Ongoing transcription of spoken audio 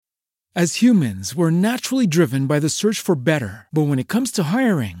As humans, we're naturally driven by the search for better. But when it comes to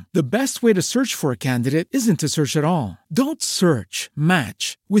hiring, the best way to search for a candidate isn't to search at all. Don't search,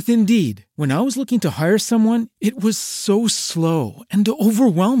 match with Indeed. When I was looking to hire someone, it was so slow and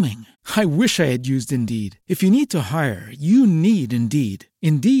overwhelming. I wish I had used Indeed. If you need to hire, you need Indeed.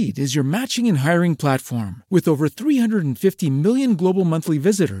 Indeed is your matching and hiring platform with over 350 million global monthly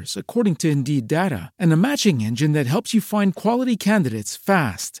visitors, according to Indeed data, and a matching engine that helps you find quality candidates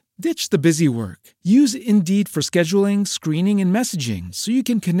fast. Ditch the busy work. Use Indeed for scheduling, screening, and messaging so you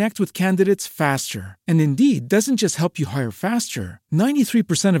can connect with candidates faster. And Indeed doesn't just help you hire faster.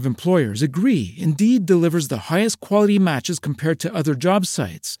 93% of employers agree Indeed delivers the highest quality matches compared to other job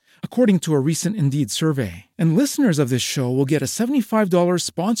sites, according to a recent Indeed survey. And listeners of this show will get a $75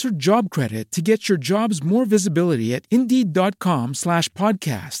 sponsored job credit to get your jobs more visibility at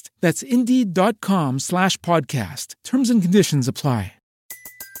Indeed.com/podcast. That's Indeed.com/podcast. Terms and conditions apply.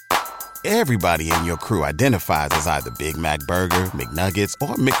 Everybody in your crew identifies as either Big Mac Burger, McNuggets,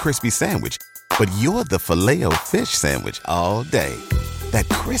 or McCrispy Sandwich. But you're the Filet-O-Fish Sandwich all day. That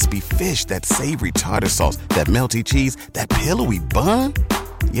crispy fish, that savory tartar sauce, that melty cheese, that pillowy bun.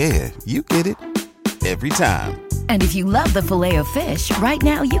 Yeah, you get it. Every time. And if you love the Filet-O-Fish, right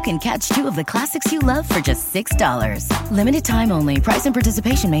now you can catch two of the classics you love for just $6. Limited time only. Price and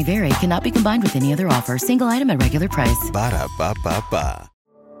participation may vary. Cannot be combined with any other offer. Single item at regular price. Ba-da-ba-ba-ba.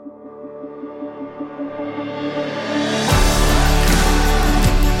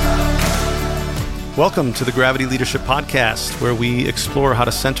 Welcome to the Gravity Leadership Podcast, where we explore how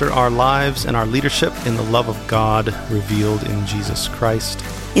to center our lives and our leadership in the love of God revealed in Jesus Christ.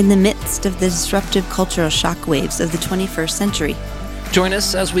 In the midst of the disruptive cultural shockwaves of the 21st century. Join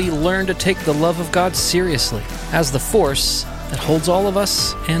us as we learn to take the love of God seriously as the force that holds all of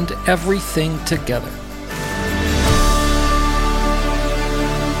us and everything together.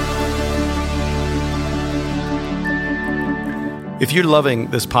 If you're loving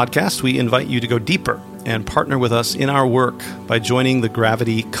this podcast, we invite you to go deeper and partner with us in our work by joining the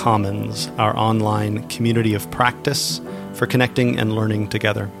Gravity Commons, our online community of practice for connecting and learning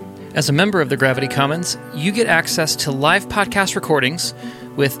together. As a member of the Gravity Commons, you get access to live podcast recordings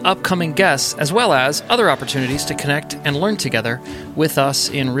with upcoming guests, as well as other opportunities to connect and learn together with us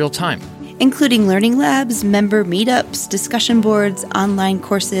in real time. Including learning labs, member meetups, discussion boards, online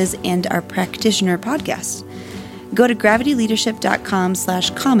courses, and our practitioner podcast. Go to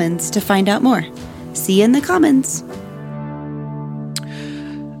gravityleadership.com/commons to find out more. See you in the commons.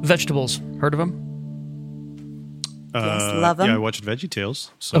 Vegetables. Heard of them? Yes, love them. Yeah, I watched VeggieTales,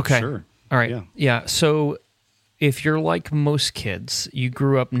 so okay. Sure. All right. Yeah. So if you're like most kids, you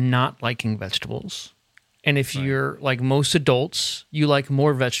grew up not liking vegetables. And if you're like most adults, you like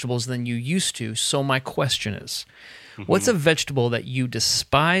more vegetables than you used to. So my question is, what's a vegetable that you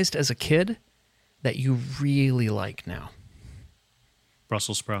despised as a kid that you really like now?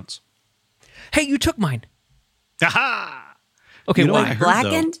 Brussels sprouts. Hey, you took mine. Aha! Okay, why? Like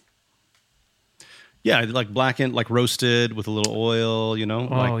blackened? Yeah, I like blackened, like roasted with a little oil, you know?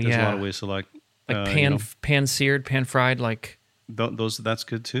 There's a lot of ways to like pan-seared, pan-fried, like... That's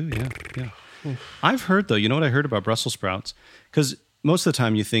good too, yeah. I've heard, though, you know what I heard about Brussels sprouts? Because most of the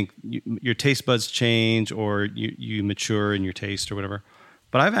time you think your taste buds change or you mature in your taste or whatever.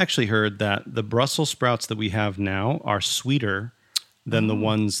 But I've actually heard that the Brussels sprouts that we have now are sweeter than the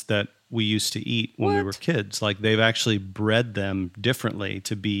ones that we used to eat when we were kids. Like they've actually bred them differently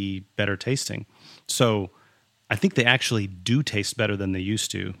to be better tasting. So I think they actually do taste better than they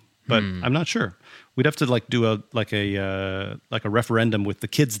used to, but I'm not sure. We'd have to like do a referendum with the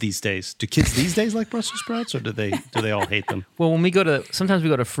kids these days. Do kids these days like Brussels sprouts, or do they all hate them? Well, when sometimes we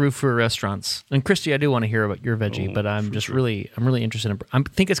go to frou-frou restaurants. And Christy, I do want to hear about your veggie, but I'm really interested in. I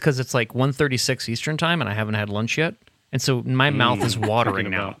think it's because it's like 1:36 Eastern time, and I haven't had lunch yet, and so my mouth is watering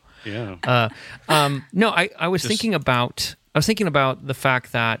now. Yeah. No, I was thinking about the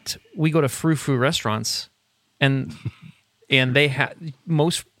fact that we go to frou-frou restaurants, and they have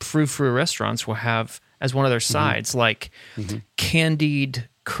most frou-frou restaurants will have as one of their sides like candied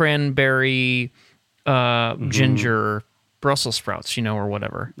cranberry, ginger Brussels sprouts, or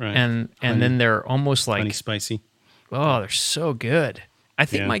whatever, right. and then they're almost like honey spicy. Oh, they're so good. I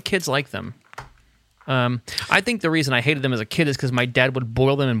think my kids like them. I think the reason I hated them as a kid is because my dad would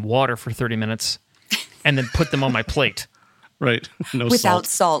boil them in water for 30 minutes and then put them on my plate. Right. No Without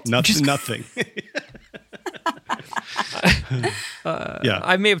salt. Nothing.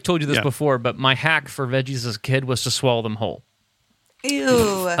 I may have told you this before, but my hack for veggies as a kid was to swallow them whole.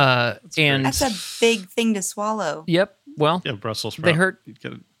 Ew. And that's a big thing to swallow. Yep. Well, Brussels sprouts. They hurt.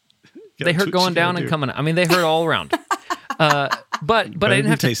 They hurt going down and coming. I mean, they hurt all around. But I Better didn't than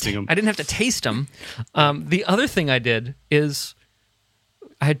have to tasting 'em. I didn't have to taste them. The other thing I did is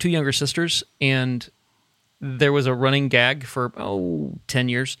I had 2 younger sisters, and there was a running gag for 10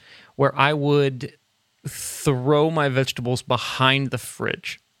 years where I would throw my vegetables behind the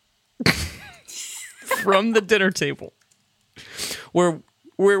fridge from the dinner table, where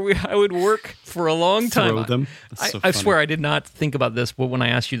I would work for a long time. Throw them? That's so I funny. swear I did not think about this when I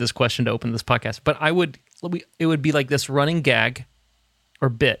asked you this question to open this podcast, but it would be like this running gag or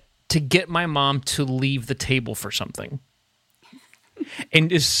bit to get my mom to leave the table for something.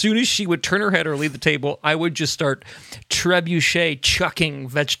 And as soon as she would turn her head or leave the table, I would just start trebuchet chucking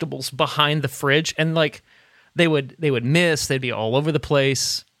vegetables behind the fridge, and like they would miss. They'd be all over the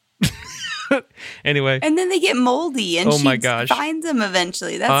place. Anyway, And then they get moldy, and Oh she my gosh. finds them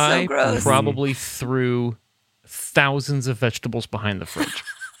eventually. That's I so gross. probably threw thousands of vegetables behind the fridge.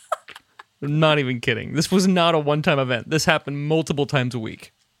 I'm not even kidding. This was not a one-time event. This happened multiple times a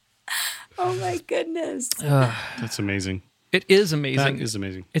week. Oh my goodness. That's amazing. It is amazing. That is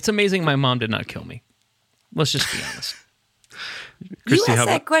amazing. It's amazing my mom did not kill me. Let's just be honest. Christy, You how asked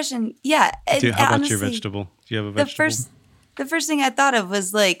that about, question. Yeah. And how about your honestly, vegetable? Do you have a The vegetable? first thing I thought of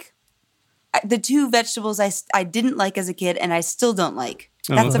was like the 2 vegetables I didn't like as a kid and I still don't like.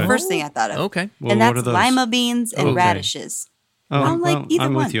 That's okay. the first thing I thought of. Okay. Well, And what that's are those? lima beans and Okay. radishes. Oh, I don't like well, either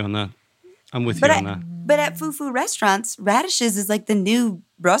I'm one. with you on that. I'm with But you on that. but at fufu restaurants, radishes is like the new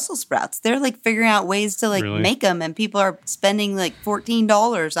Brussels sprouts. They're like figuring out ways to like Really? make them, and people are spending like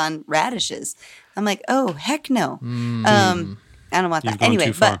 $14 on radishes. I'm like, oh heck no. I don't want You've that. gone Anyway,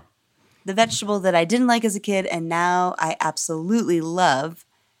 too far. but the vegetable that I didn't like as a kid and now I absolutely love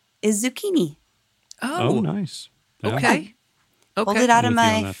is zucchini. Oh, nice. Yeah. Okay. Pulled Okay. it out I'm of with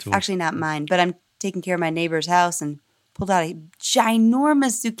you on my, that, too. actually not mine, but I'm taking care of my neighbor's house and pulled out a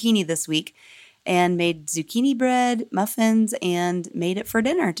ginormous zucchini this week and made zucchini bread, muffins, and made it for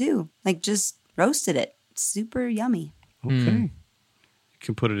dinner too. Like just roasted it. Super yummy. Okay. You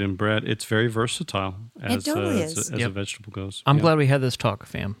can put it in bread. It's very versatile as, totally as, is. as a Yep. vegetable goes. I'm Yeah. glad we had this talk,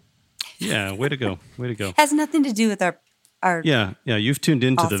 fam. Yeah, way to go. Way to go. Has nothing to do with our Yeah, you've tuned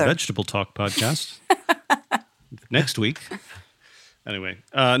into the Author. Vegetable Talk podcast. Next week. Anyway,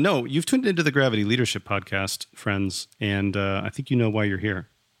 no, you've tuned into the Gravity Leadership podcast, friends, and I think you know why you're here.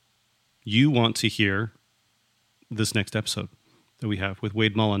 You want to hear this next episode that we have with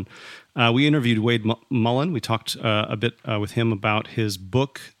Wade Mullen. We interviewed Wade Mullen. We talked a bit with him about his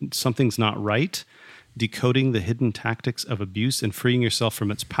book, Something's Not Right, Decoding the Hidden Tactics of Abuse and Freeing Yourself from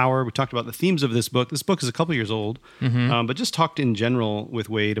Its Power. We talked about the themes of this book. This book is a couple years old, but just talked in general with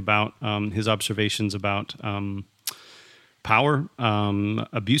Wade about his observations about power,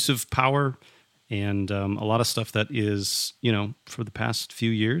 abusive power, and a lot of stuff that is, for the past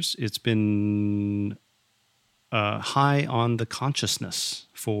few years, it's been high on the consciousness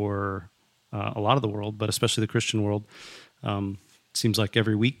for a lot of the world, but especially the Christian world. Seems like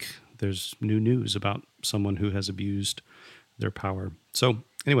every week there's new news about someone who has abused their power. So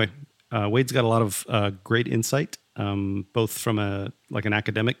anyway, Wade's got a lot of great insight, both from an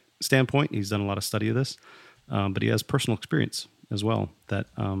academic standpoint. He's done a lot of study of this, but he has personal experience as well that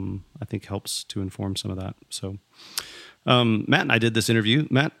I think helps to inform some of that. So Matt and I did this interview.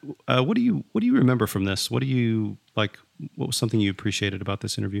 Matt, what do you remember from this? What was something you appreciated about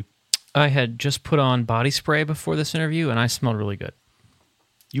this interview? I had just put on body spray before this interview, and I smelled really good.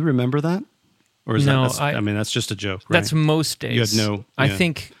 You remember that? Or is No, that's just a joke, right? That's most days. You had no- I yeah.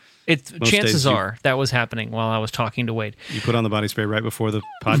 think days chances you- are that was happening while I was talking to Wade. You put on the body spray right before the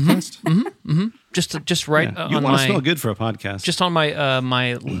podcast? Just right Yeah. You on want to my smell good for a podcast. just on my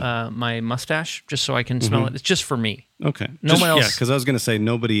my mustache, just so I can smell it. It's just for me. okay. no one else- Yeah, because I was going to say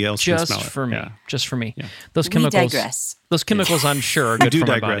nobody else can Just smell it. for me. Yeah. Just for me. Yeah. Those We chemicals. digress. Those chemicals, I'm sure, are You good do for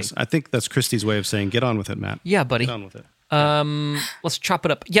my digress. body. I think that's Christy's way of saying, get on with it, Matt. Yeah, buddy. Get on with it. Let's chop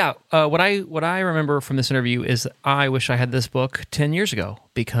it up. Yeah, what I remember from this interview is that I wish I had this book 10 years ago,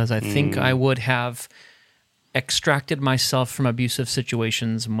 because I think I would have extracted myself from abusive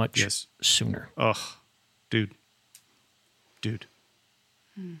situations much Yes. sooner. Ugh. Dude.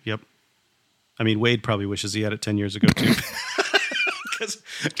 Yep. I mean, Wade probably wishes he had it 10 years ago, too.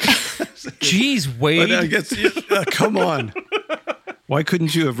 Jeez, Wade. But I guess, come on. Why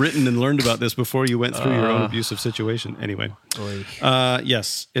couldn't you have written and learned about this before you went through your own abusive situation? Anyway,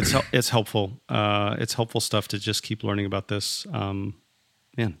 yes, it's helpful. It's helpful stuff to just keep learning about this,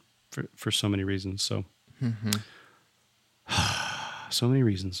 for so many reasons. So, so many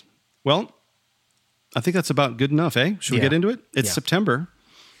reasons. Well, I think that's about good enough, eh? Should we Yeah. get into it? It's Yeah. September.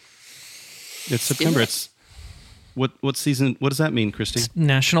 It's September. It's what season? What does that mean, Christy?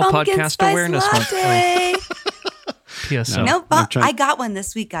 National Pumpkin Podcast Spice Awareness Month. Latte. PSO. No, I'm trying- I got one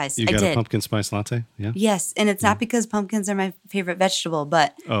this week, guys. You I got did. a pumpkin spice latte? Yeah. Yes, and it's not because pumpkins are my favorite vegetable,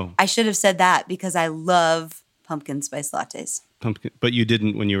 but Oh. I should have said that because I love pumpkin spice lattes. Pumpkin, but you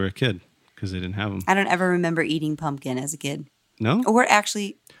didn't when you were a kid because they didn't have them. I don't ever remember eating pumpkin as a kid. No? Or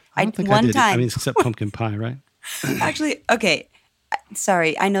actually, I don't think I one did. time. I mean, except pumpkin pie, right? Actually, okay.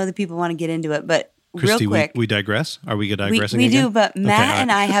 Sorry, I know that people want to get into it, but Christy, real quick. we digress? Are we We digressing do, again? but Okay, Matt all right.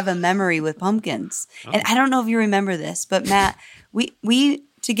 and I have a memory with pumpkins. And I don't know if you remember this, but Matt, we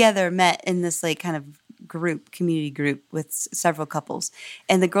together met in this like kind of community group with several couples.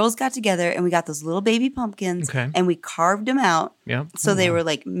 And the girls got together and we got those little baby pumpkins Okay. and we carved them out. Yeah. So they were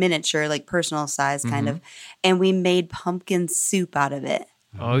like miniature, like personal size kind of. And we made pumpkin soup out of it.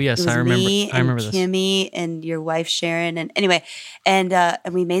 Oh yes, It was I remember. me I remember and this. Kimmy and your wife Sharon, and anyway, and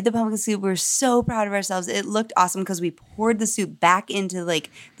we made the pumpkin soup. We were so proud of ourselves. It looked awesome because we poured the soup back into like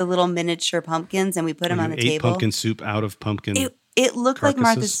the little miniature pumpkins, and we put them on the You ate table. pumpkin soup out of pumpkin. It looked like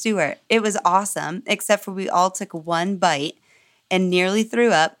Martha carcasses? Stewart. It was awesome, except for we all took one bite and nearly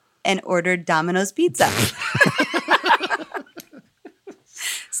threw up and ordered Domino's pizza.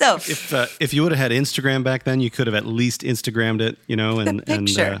 So If you would have had Instagram back then, you could have at least Instagrammed it, and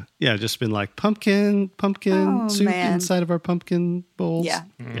picture. just been like pumpkin Oh, soup man. inside of our pumpkin bowls. yeah,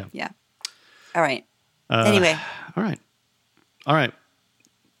 Yeah. yeah. All right. Anyway, All right.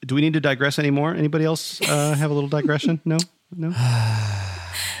 Do we need to digress anymore? Anybody else have a little digression? No. No,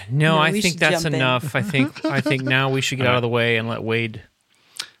 No, I we think should that's jump in. enough. I think now we should get out of the way and let Wade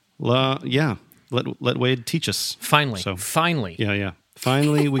Yeah. Let Wade teach us. finally. So- Finally. Yeah.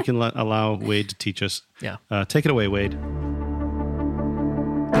 Finally, we can allow Wade to teach us. Yeah. Take it away, Wade.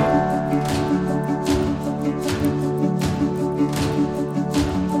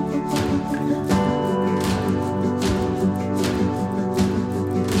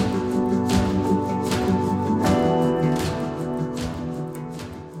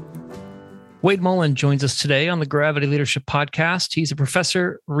 Wade Mullen joins us today on the Gravity Leadership Podcast. He's a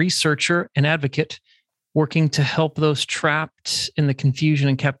professor, researcher, and advocate working to help those trapped in the confusion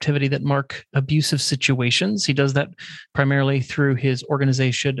and captivity that mark abusive situations. He does that primarily through his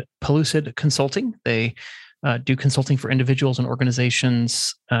organization, Pellucid Consulting. They do consulting for individuals and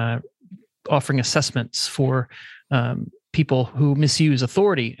organizations, offering assessments for people who misuse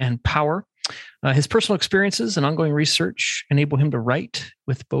authority and power. His personal experiences and ongoing research enable him to write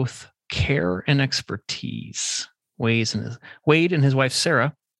with both care and expertise. Wade and his wife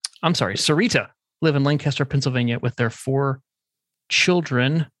Sarita, live in Lancaster, Pennsylvania with their 4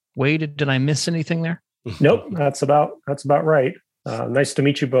 children. Wade, did I miss anything there? Nope, that's about right. Nice to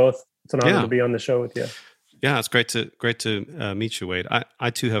meet you both. It's an honor Yeah. to be on the show with you. Yeah, it's great to meet you, Wade. I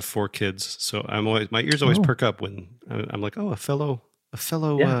too have 4 kids, so my ears always perk up when I'm like, oh, a fellow.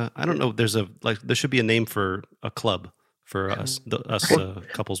 Yeah. I don't know. There should be a name for a club for us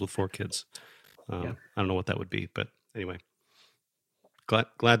couples with 4 kids. I don't know what that would be, but anyway,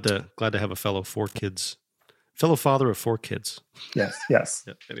 glad to have a fellow father of 4 kids. Yes.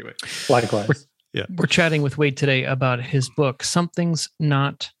 Yeah. Anyway, Likewise. We're chatting with Wade today about his book, Something's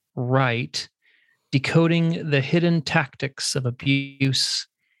Not Right, Decoding the Hidden Tactics of Abuse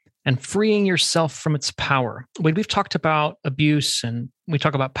and Freeing Yourself from Its Power. Wade, we've talked about abuse and we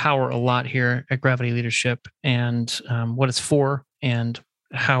talk about power a lot here at Gravity Leadership and what it's for and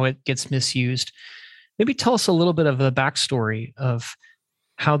how it gets misused. Maybe tell us a little bit of the backstory of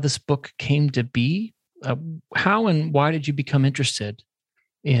how this book came to be. How and why did you become interested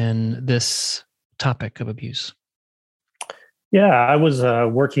in this topic of abuse? Yeah, I was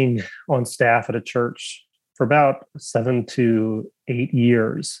working on staff at a church for about 7 to 8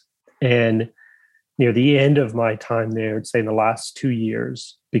 years. And near the end of my time there, I'd say in the last 2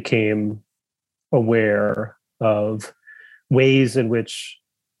 years, became aware of ways in which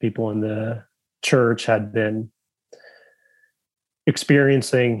people in the church had been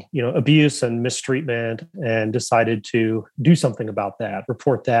experiencing, abuse and mistreatment, and decided to do something about that,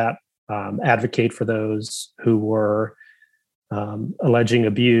 report that, advocate for those who were alleging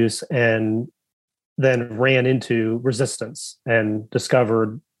abuse, and then ran into resistance and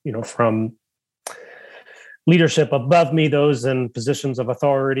discovered, from leadership above me, those in positions of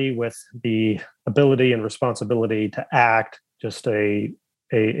authority with the ability and responsibility to act, just a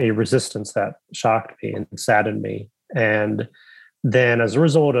resistance that shocked me and saddened me. And then as a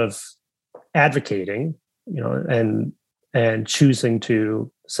result of advocating, and choosing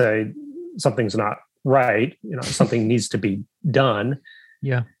to say something's not right, something needs to be done.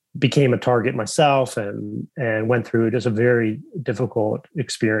 Yeah. Became a target myself and went through just a very difficult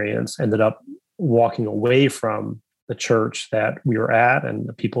experience. Ended up walking away from the church that we were at and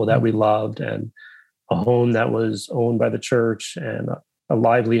the people that we loved, and a home that was owned by the church and a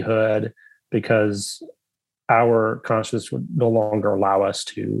livelihood, because our conscience would no longer allow us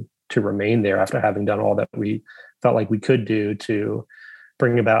to remain there after having done all that we felt like we could do to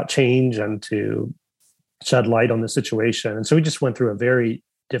bring about change and to shed light on the situation. And so we just went through a very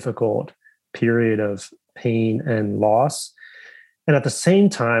difficult period of pain and loss. And at the same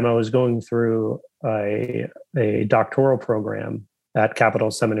time, I was going through a doctoral program at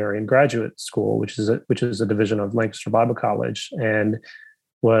Capitol Seminary and Graduate School, which is a division of Lancaster Bible College, and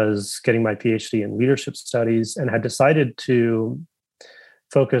was getting my PhD in leadership studies, and had decided to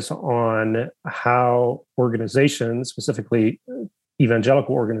focus on how organizations, specifically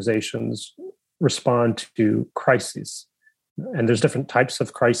evangelical organizations, respond to crises. And there's different types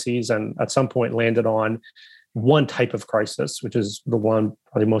of crises, and at some point landed on one type of crisis, which is the one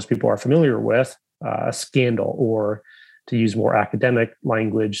probably most people are familiar with, a scandal, or to use more academic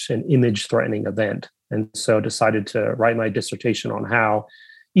language, an image-threatening event. And so decided to write my dissertation on how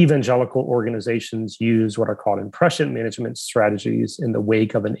evangelical organizations use what are called impression management strategies in the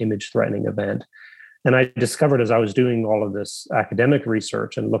wake of an image-threatening event. And I discovered as I was doing all of this academic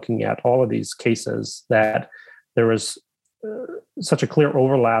research and looking at all of these cases that there was such a clear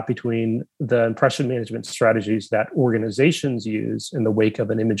overlap between the impression management strategies that organizations use in the wake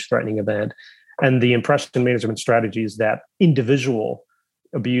of an image-threatening event and the impression management strategies that individual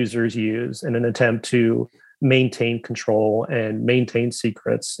abusers use in an attempt to maintain control and maintain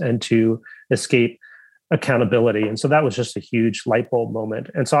secrets and to escape accountability. And so that was just a huge light bulb moment.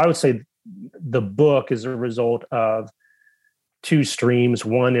 And so I would say the book is a result of two streams.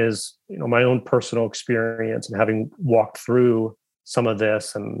 One is, my own personal experience and having walked through some of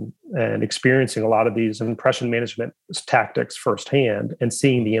this and experiencing a lot of these impression management tactics firsthand and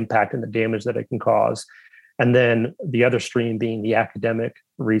seeing the impact and the damage that it can cause. And then the other stream being the academic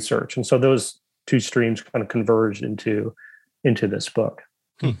research. And so those two streams kind of converged into this book.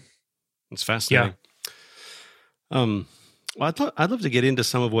 It's fascinating. Yeah. Well, I'd love to get into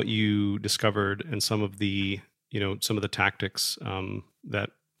some of what you discovered and some of the tactics that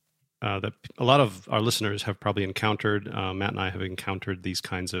a lot of our listeners have probably encountered. Matt and I have encountered these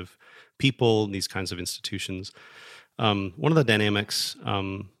kinds of people, these kinds of institutions. One of the dynamics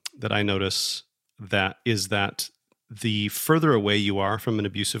that I notice is that the further away you are from an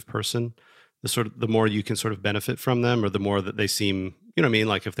abusive person, the more you can sort of benefit from them, or the more that they seem,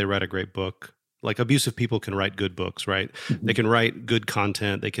 like if they write a great book. Like abusive people can write good books, right? Mm-hmm. They can write good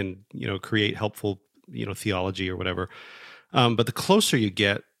content. They can, create helpful, theology or whatever. But the closer you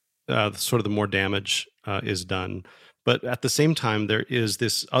get, the more damage is done. But at the same time, there is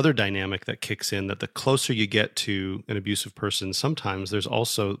this other dynamic that kicks in, that the closer you get to an abusive person, sometimes there's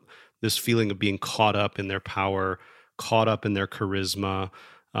also this feeling of being caught up in their power, caught up in their charisma.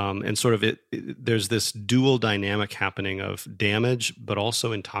 And there's this dual dynamic happening of damage, but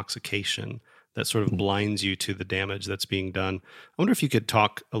also intoxication that sort of blinds you to the damage that's being done. I wonder if you could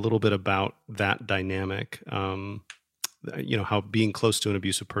talk a little bit about that dynamic, how being close to an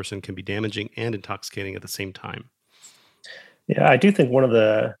abusive person can be damaging and intoxicating at the same time. Yeah, I do think one of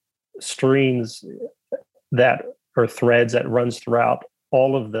the streams or threads that runs throughout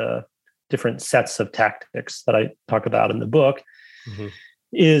all of the different sets of tactics that I talk about in the book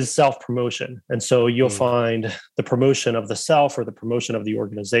is self-promotion. And so you'll find the promotion of the self or the promotion of the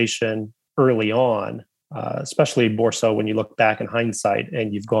organization early on, especially more so when you look back in hindsight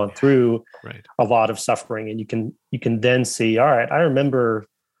and you've gone through a lot of suffering, and you can then see, all right, I remember,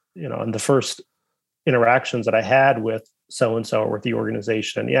 in the first interactions that I had with so-and-so or with the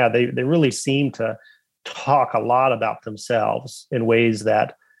organization, they really seem to talk a lot about themselves in ways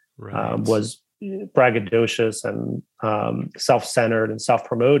that was braggadocious and self-centered and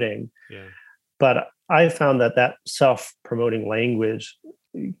self-promoting. Yeah. But I found that self-promoting language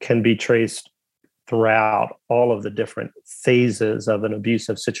can be traced throughout all of the different phases of an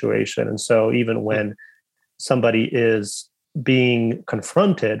abusive situation. And so even when somebody is being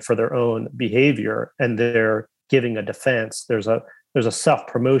confronted for their own behavior and they're giving a defense, there's a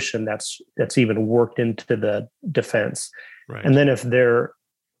self-promotion that's even worked into the defense. Right. And then if there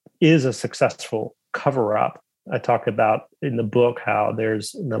is a successful cover-up, I talk about in the book how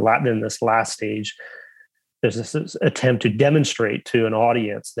there's in this last stage, there's this attempt to demonstrate to an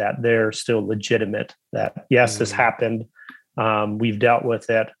audience that they're still legitimate, that yes, this happened, we've dealt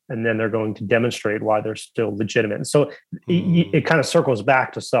with it, and then they're going to demonstrate why they're still legitimate. And so it kind of circles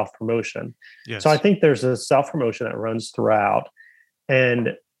back to self-promotion. Yes. So I think there's a self-promotion that runs throughout, and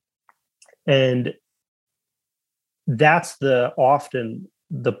that's often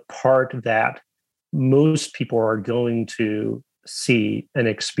the part that most people are going to see and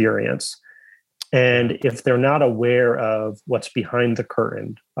experience. And if they're not aware of what's behind the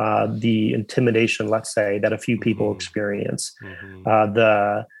curtain, the intimidation, let's say, that a few people experience,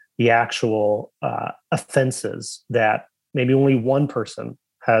 the actual offenses that maybe only one person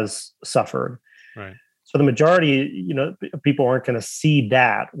has suffered. Right. So the majority, people aren't going to see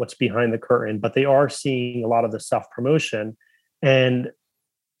that, what's behind the curtain, but they are seeing a lot of the self-promotion. And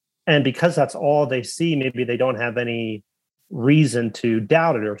because that's all they see, maybe they don't have any reason to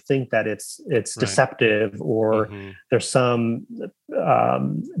doubt it or think that it's deceptive, or there's some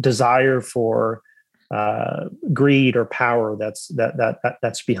desire for greed or power that's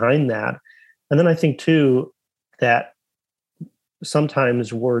behind that. And then I think too that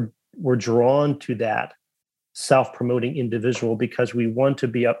sometimes we're drawn to that self-promoting individual because we want to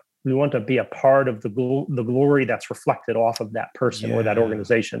be a part of the glory that's reflected off of that person or that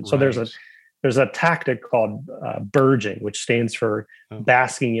organization. So there's a tactic called burging, which stands for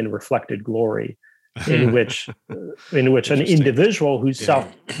basking in reflected glory, in which an individual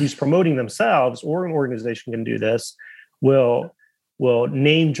who's promoting themselves, or an organization can do this, will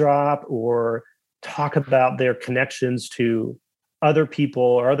name drop or talk about their connections to other people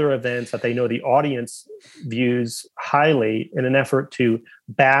or other events that they know the audience views highly, in an effort to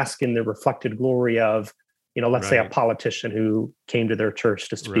bask in the reflected glory of, let's say a politician who came to their church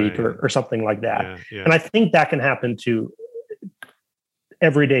to speak or something like that. And I think that can happen to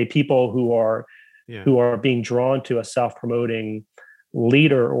everyday people who are being drawn to a self-promoting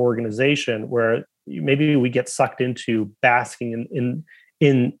leader or organization, where maybe we get sucked into basking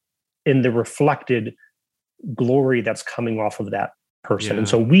in the reflected glory that's coming off of that person. And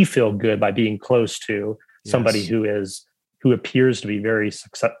so we feel good by being close to somebody who appears to be very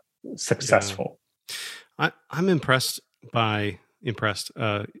successful. I'm impressed by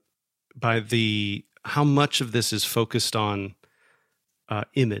how much of this is focused on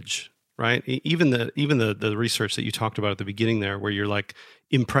image, right? Even the research that you talked about at the beginning there, where you're like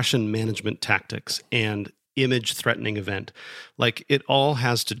impression management tactics and image threatening event, like it all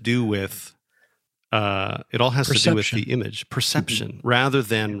has to do with the image perception rather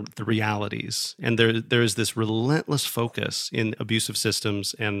than the realities. And there is this relentless focus in abusive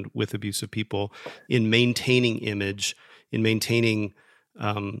systems and with abusive people in maintaining image, in maintaining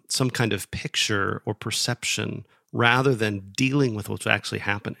some kind of picture or perception rather than dealing with what's actually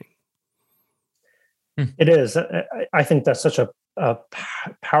happening. It is. I think that's such a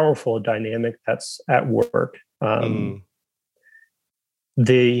powerful dynamic that's at work.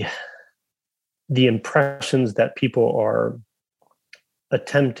 The impressions that people are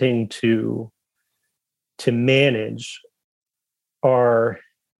attempting to manage are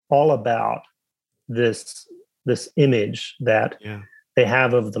all about this image that they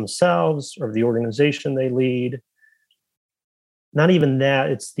have of themselves or the organization they lead. Not even that,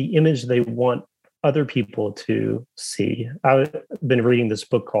 it's the image they want other people to see. I've been reading this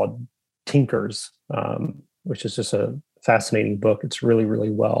book called Tinkers, which is just a fascinating book. It's really,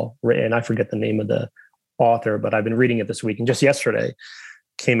 really well written. I forget the name of the author, but I've been reading it this week. And just yesterday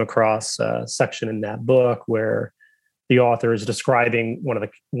came across a section in that book where the author is describing one of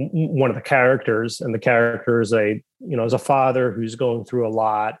the characters, and the character is is a father who's going through a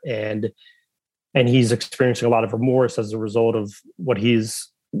lot, and he's experiencing a lot of remorse as a result of what he's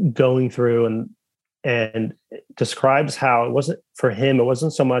going through, and describes how it wasn't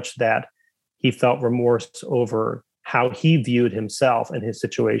so much that he felt remorse over how he viewed himself and his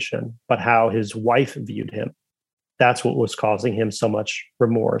situation, but how his wife viewed him. That's what was causing him so much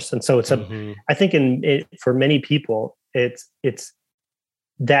remorse. And so it's I think for many people, it's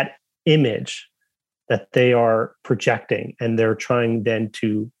that image that they are projecting and they're trying then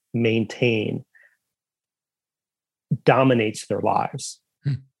to maintain dominates their lives.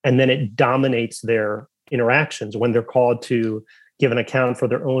 And then it dominates their interactions. When they're called to give an account for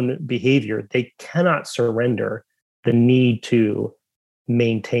their own behavior, they cannot surrender the need to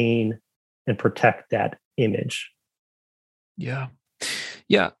maintain and protect that image. Yeah.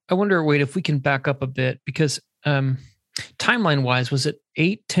 I wonder, Wade, if we can back up a bit, because timeline wise, was it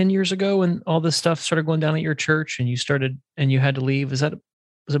 8-10 years ago when all this stuff started going down at your church and you had to leave? Was it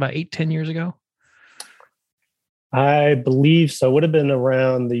about 8-10 years ago? I believe so. It would have been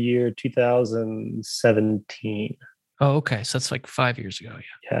around the year 2017. Oh, okay. So that's like 5 years ago.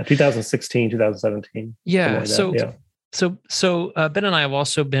 Yeah. 2016, 2017. Yeah. Like So Ben and I have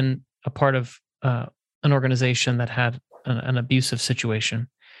also been a part of an organization that had an abusive situation.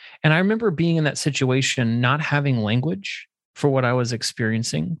 And I remember being in that situation, not having language for what I was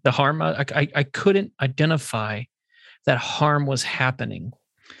experiencing. The harm, I couldn't identify that harm was happening.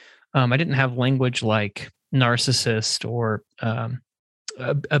 I didn't have language like narcissist or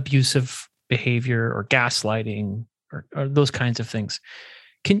abusive behavior or gaslighting or those kinds of things.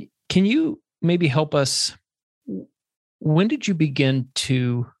 Can you maybe help us? How did you begin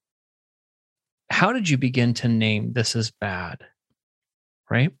to name this as bad?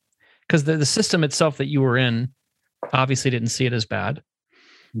 Right? Because the system itself that you were in obviously didn't see it as bad.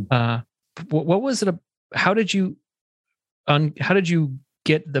 What was it? How did you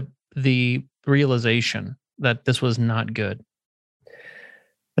get the realization that this was not good?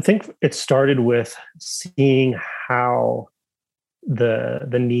 I think it started with seeing how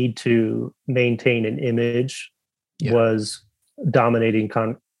the need to maintain an image was dominating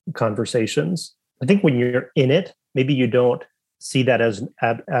conversations. I think when you're in it, maybe you don't see that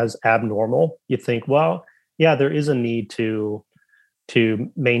as abnormal. You think, well, yeah, there is a need to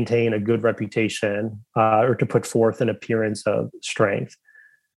maintain a good reputation or to put forth an appearance of strength.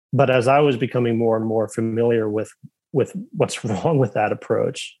 But as I was becoming more and more familiar with what's wrong with that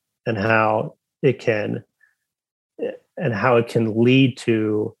approach and how it can lead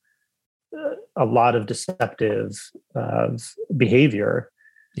to a lot of deceptive behavior,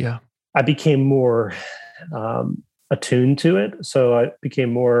 I became more attuned to it. So I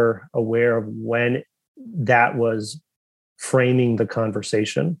became more aware of when that was framing the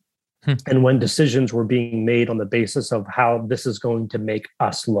conversation and when decisions were being made on the basis of how this is going to make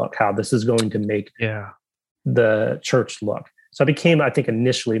us look, how this is going to make the church look. So I became, I think,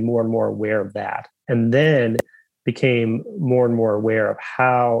 initially more and more aware of that, and then became more and more aware of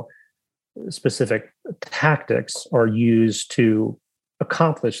how specific tactics are used to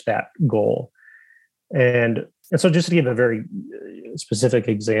accomplish that goal. And so just to give a very specific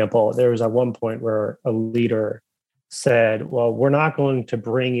example, there was at one point where a leader said, well, we're not going to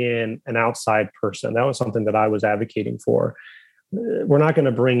bring in an outside person. That was something that I was advocating for. We're not going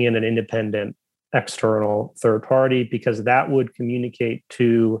to bring in an independent external third party because that would communicate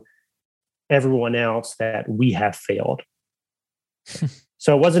to everyone else that we have failed.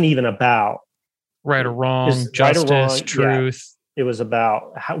 So it wasn't even about right or wrong, justice, truth. Yeah. It was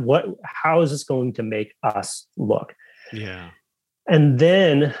about how is this going to make us look? Yeah. And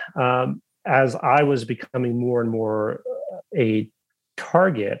then as I was becoming more and more a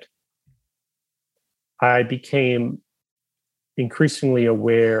target, I became increasingly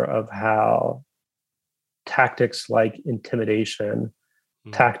aware of how tactics like intimidation,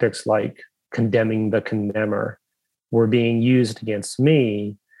 tactics like condemning the condemner were being used against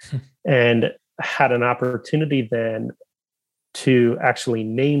me, and had an opportunity then to actually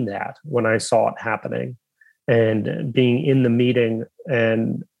name that when I saw it happening, and being in the meeting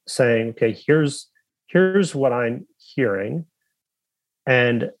and saying, okay, here's what I'm hearing,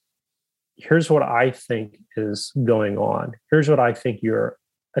 and here's what I think is going on. Here's what I think you're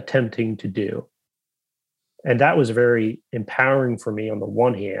attempting to do. And that was very empowering for me on the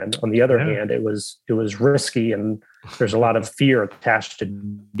one hand. On the other hand, it was risky, and there's a lot of fear attached to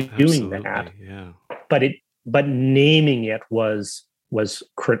doing that. Yeah. But naming it was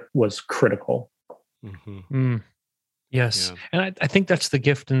critical. Mm-hmm. Yes. Yeah. And I think that's the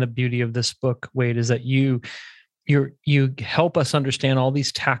gift and the beauty of this book, Wade, is that you help us understand all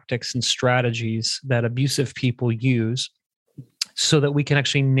these tactics and strategies that abusive people use so that we can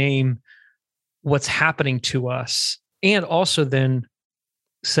actually name what's happening to us and also then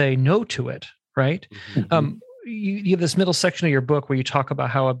say no to it, right? Mm-hmm. You have this middle section of your book where you talk about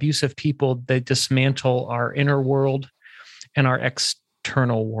how abusive people, they dismantle our inner world and our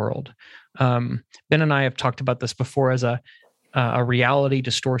external world. Ben and I have talked about this before as a reality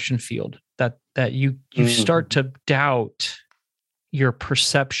distortion field, that you start to doubt your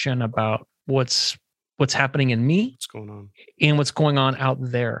perception about what's happening in me, what's going on, and what's going on out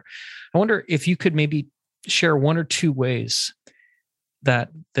there. I wonder if you could maybe share one or two ways that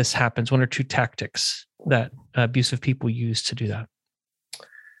this happens, one or two tactics that abusive people use to do that.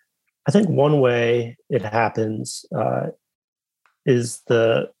 I think one way it happens is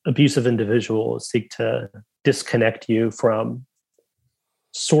the abusive individuals seek to disconnect you from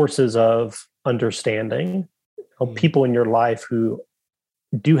sources of understanding, people in your life who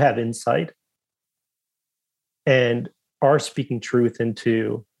do have insight and are speaking truth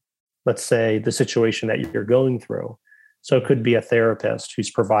into, let's say, the situation that you're going through. So it could be a therapist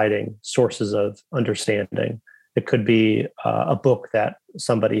who's providing sources of understanding. It could be a book that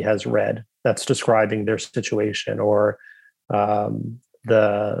somebody has read that's describing their situation, or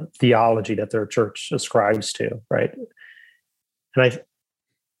the theology that their church ascribes to, right?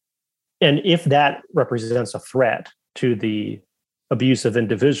 And if that represents a threat to the abusive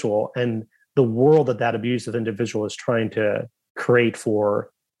individual and the world that abusive individual is trying to create for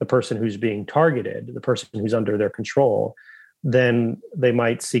the person who's being targeted, the person who's under their control, then they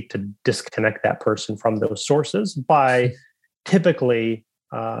might seek to disconnect that person from those sources by typically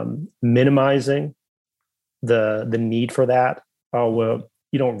minimizing the need for that. Oh, well,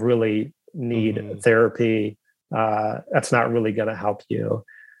 you don't really need therapy. That's not really going to help you.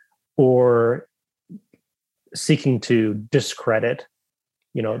 Or seeking to discredit,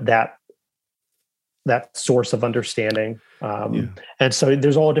 that source of understanding. And so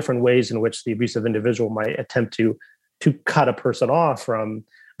there's all different ways in which the abusive individual might attempt to cut a person off from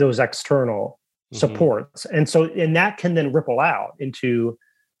those external supports. And that can then ripple out into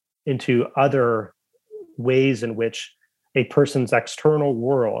other ways in which a person's external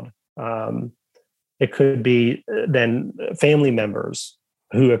world, it could be then family members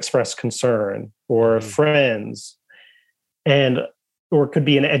who express concern, or friends, or it could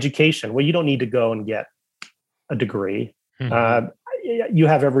be an education. Well, you don't need to go and get a degree. You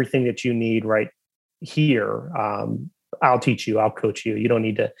have everything that you need right here. I'll teach you, I'll coach you. You don't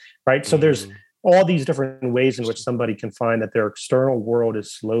need to, right? So there's all these different ways in which somebody can find that their external world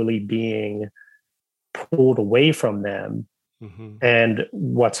is slowly being pulled away from them. And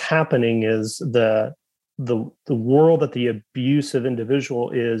what's happening is the world that the abusive individual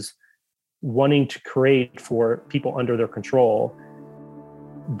is wanting to create for people under their control,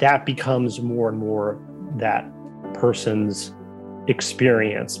 that becomes more and more that person's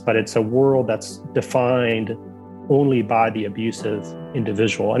experience. But it's a world that's defined only by the abusive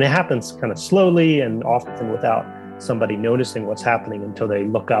individual. And it happens kind of slowly and often without somebody noticing what's happening until they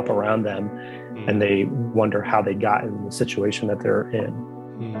look up around them and they wonder how they got in the situation that they're in.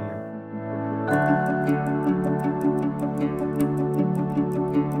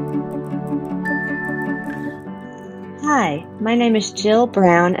 Hi, my name is Jill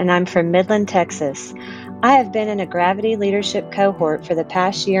Brown, and I'm from Midland, Texas. I have been in a Gravity Leadership cohort for the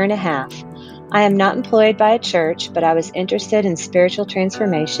past year and a half. I am not employed by a church, but I was interested in spiritual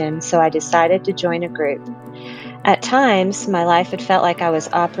transformation, so I decided to join a group. At times, my life had felt like I was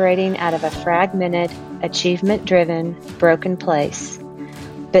operating out of a fragmented, achievement-driven, broken place.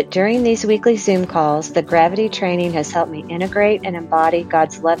 But during these weekly Zoom calls, the Gravity training has helped me integrate and embody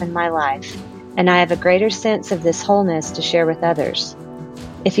God's love in my life, and I have a greater sense of this wholeness to share with others.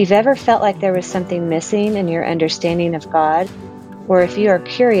 If you've ever felt like there was something missing in your understanding of God, or if you are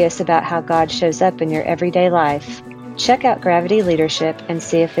curious about how God shows up in your everyday life, check out Gravity Leadership and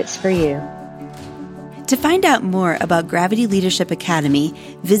see if it's for you. To find out more about Gravity Leadership Academy,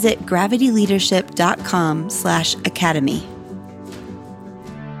 visit gravityleadership.com/academy.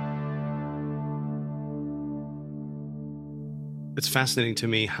 It's fascinating to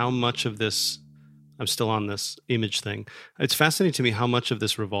me how much of this, I'm still on this image thing. It's fascinating to me how much of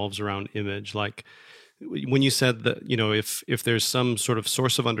this revolves around image. Like when you said that, if there's some sort of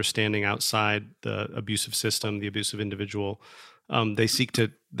source of understanding outside the abusive system, the abusive individual, they seek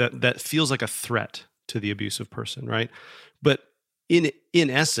to, that feels like a threat to the abusive person, right? But in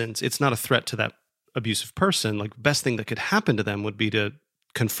essence, it's not a threat to that abusive person. Like the best thing that could happen to them would be to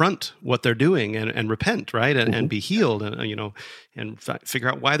confront what they're doing and repent, right? And be healed and figure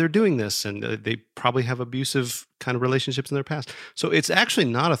out why they're doing this. And they probably have abusive kind of relationships in their past. So it's actually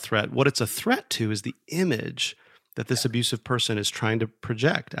not a threat. What it's a threat to is the image that this abusive person is trying to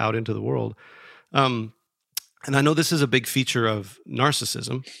project out into the world. And I know this is a big feature of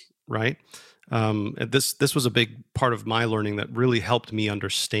narcissism, right? This was a big part of my learning that really helped me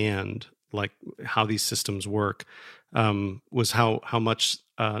understand like how these systems work. Was how much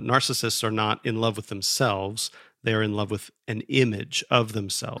narcissists are not in love with themselves. They are in love with an image of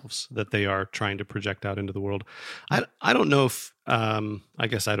themselves that they are trying to project out into the world. I don't know if, I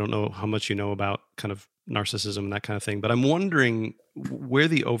guess I don't know how much you know about kind of narcissism and that kind of thing, but I'm wondering where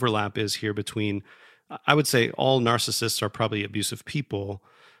the overlap is here between, I would say all narcissists are probably abusive people,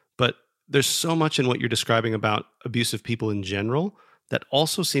 but there's so much in what you're describing about abusive people in general that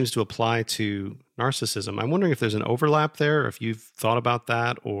also seems to apply to narcissism. I'm wondering if there's an overlap there, or if you've thought about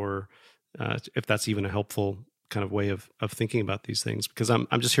that, or if that's even a helpful kind of way of thinking about these things. Because I'm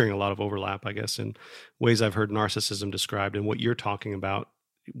just hearing a lot of overlap, I guess, in ways I've heard narcissism described and what you're talking about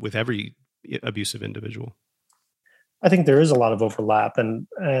with every abusive individual. I think there is a lot of overlap, and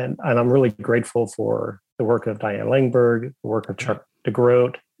I'm really grateful for the work of Diane Langberg, the work of Chuck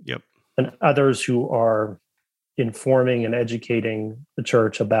DeGroat, and others who are informing and educating the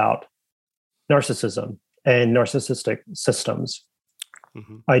church about narcissism and narcissistic systems.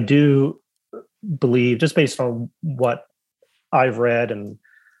 I do believe, just based on what I've read, and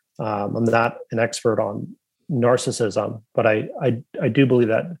I'm not an expert on narcissism, but I do believe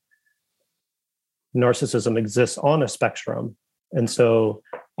that narcissism exists on a spectrum. And so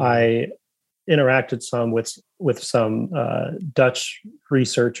I interacted some with with some Dutch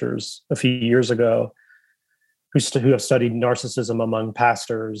researchers a few years ago who have studied narcissism among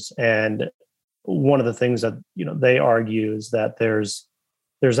pastors, and one of the things that they argue is that there's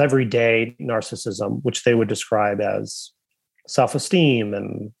everyday narcissism, which they would describe as self-esteem,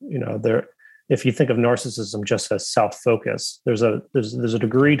 and if you think of narcissism just as self-focus, there's a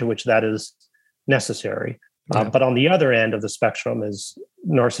degree to which that is necessary. But on the other end of the spectrum is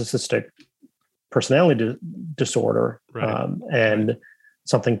narcissistic personality disorder, right. And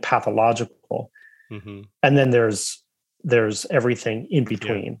something pathological. Mm-hmm. And then there's everything in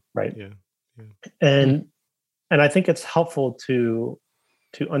between, right? Yeah. And I think it's helpful to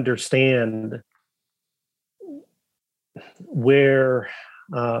understand where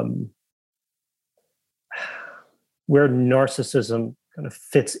narcissism kind of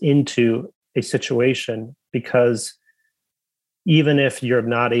fits into a situation, because even if you're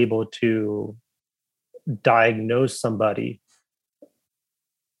not able to diagnose somebody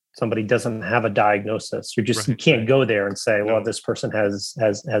doesn't have a diagnosis, you can't go there and say, well, this person has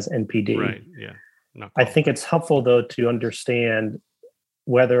NPD. Right. Yeah. I think it's helpful, though, to understand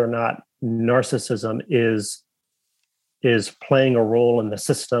whether or not narcissism is playing a role in the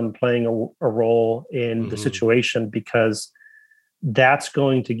system, playing a role in the situation, because that's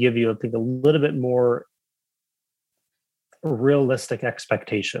going to give you, I think, a little bit more realistic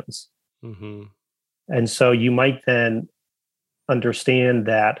expectations. Mm-hmm. And so you might then understand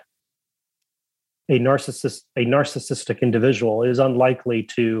that a narcissistic individual is unlikely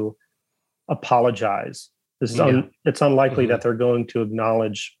to apologize. It's unlikely that they're going to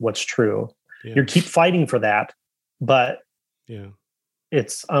acknowledge what's true. Yeah. You keep fighting for that, but yeah,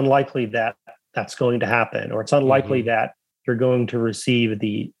 it's unlikely that that's going to happen, or it's unlikely that you're going to receive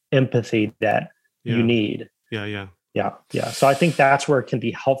the empathy that you need. Yeah. So I think that's where it can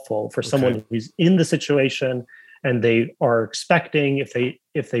be helpful for someone who's in the situation and they are expecting,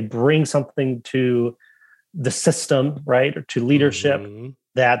 if they bring something to the system, right, or to leadership,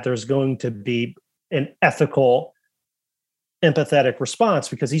 that there's going to be an ethical, empathetic response,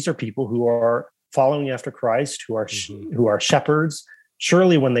 because these are people who are following after Christ, who are shepherds.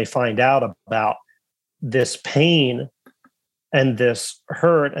 Surely when they find out about this pain and this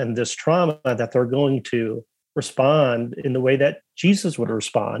hurt and this trauma, that they're going to respond in the way that Jesus would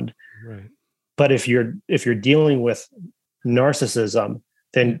respond. Right. But if you're dealing with narcissism,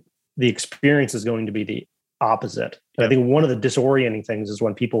 then the experience is going to be the opposite. And I think one of the disorienting things is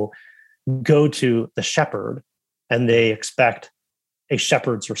when people go to the shepherd and they expect a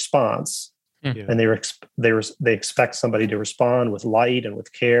shepherd's response, and they expect somebody to respond with light and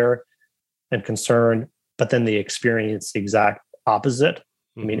with care and concern, but then they experience the exact opposite.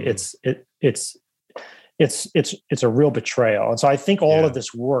 I mean, it's a real betrayal. And so I think all of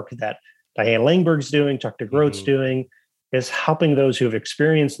this work that Diane Langberg's doing, Chuck DeGroat's doing, is helping those who have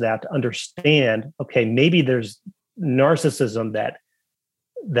experienced that to understand, okay, maybe there's narcissism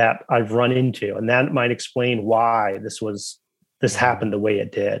that I've run into, and that might explain why this happened the way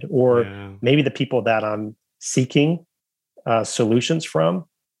it did. Or maybe the people that I'm seeking solutions from,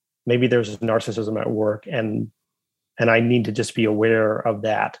 maybe there's narcissism at work, and I need to just be aware of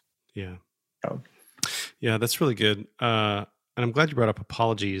that. Yeah. Yeah, that's really good. And I'm glad you brought up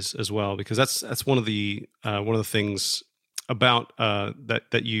apologies as well, because that's one of the things about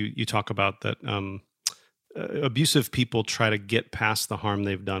that you talk about, that abusive people try to get past the harm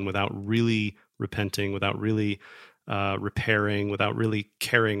they've done without really repenting, without really repairing, without really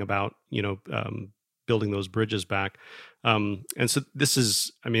caring about building those bridges back. And so this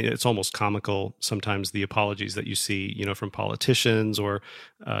is, I mean, it's almost comical sometimes, the apologies that you see, from politicians or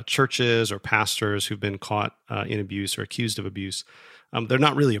churches or pastors who've been caught in abuse or accused of abuse. They're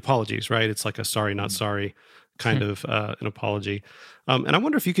not really apologies, right? It's like a sorry, not sorry kind of an apology. And I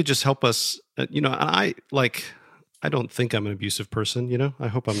wonder if you could just help us, I don't think I'm an abusive person, I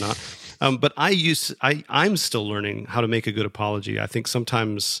hope I'm not. But I'm still learning how to make a good apology. I think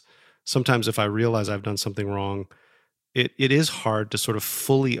sometimes if I realize I've done something wrong, it is hard to sort of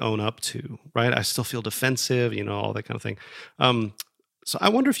fully own up to, right? I still feel defensive, all that kind of thing. So I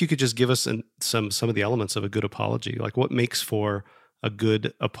wonder if you could just give us some of the elements of a good apology, like what makes for a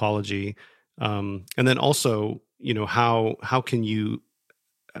good apology, and then also, how can you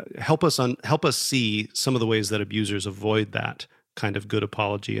help us see some of the ways that abusers avoid that kind of good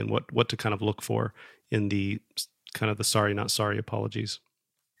apology, and what to kind of look for in the kind of the sorry, not sorry apologies.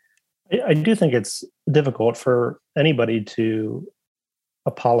 I do think it's difficult for anybody to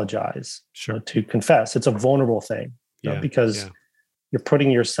apologize, to confess. It's a vulnerable thing, because you're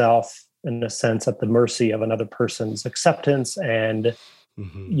putting yourself, in a sense, at the mercy of another person's acceptance and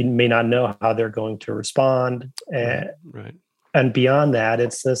You may not know how they're going to respond. Right. And beyond that,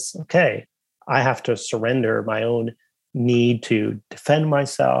 it's this, okay, I have to surrender my own need to defend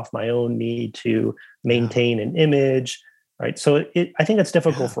myself, my own need to maintain an image, right? So I think it's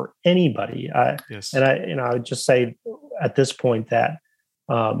difficult for anybody. Yes. And I would just say at this point that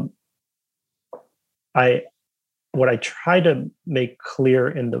what I try to make clear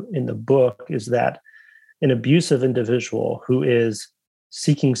in the book is that an abusive individual who is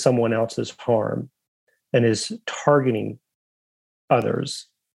seeking someone else's harm and is targeting others,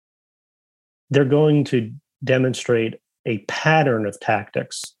 they're going to demonstrate a pattern of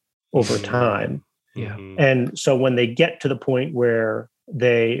tactics over time. Yeah. And so when they get to the point where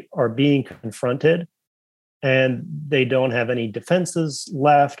they are being confronted and they don't have any defenses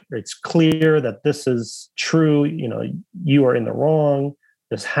left, it's clear that this is true, you are in the wrong,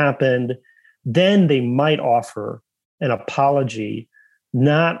 this happened, then they might offer an apology,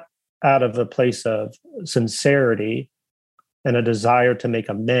 not out of a place of sincerity and a desire to make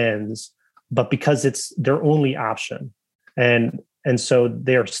amends, but because it's their only option. And so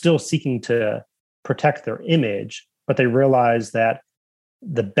they're still seeking to protect their image, but they realize that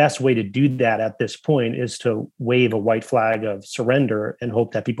the best way to do that at this point is to wave a white flag of surrender and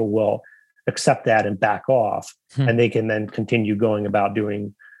hope that people will accept that and back off. And they can then continue going about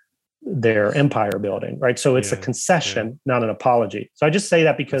doing their empire building, right? So it's a concession, not an apology. So I just say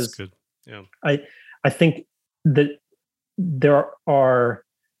that because I think that there are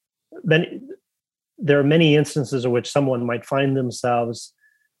many instances in which someone might find themselves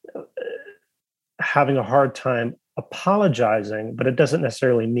having a hard time apologizing, but it doesn't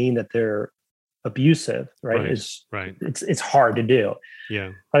necessarily mean that they're abusive, right? It's hard to do.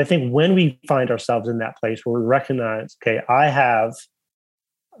 Yeah. But I think when we find ourselves in that place where we recognize, okay, I have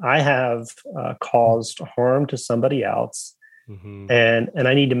caused harm to somebody else, and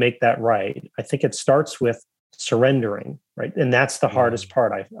I need to make that right. I think it starts with surrendering, right? And that's the hardest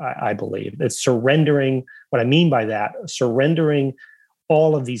part, I believe. It's surrendering. What I mean by that, surrendering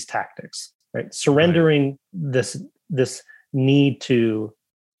all of these tactics, right? Surrendering this need to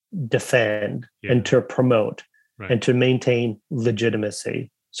defend and to promote and to maintain legitimacy.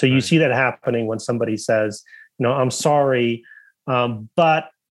 So you see that happening when somebody says, I'm sorry, but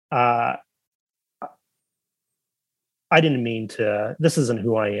I didn't mean to, this isn't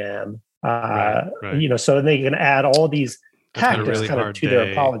who I am. So they can add all these tactics to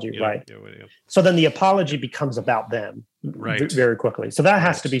their apology, So then the apology becomes about them very quickly. So that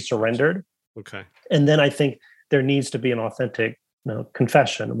has to be surrendered. Okay. And then I think there needs to be an authentic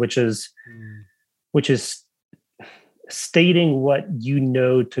confession, which is stating what you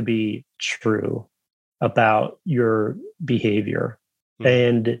know to be true about your behavior.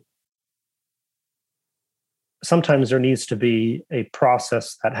 And sometimes there needs to be a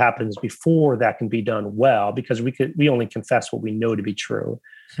process that happens before that can be done well, because we only confess what we know to be true.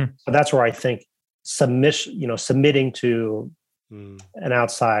 So that's where I think submitting to an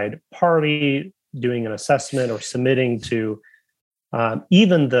outside party, doing an assessment, or submitting to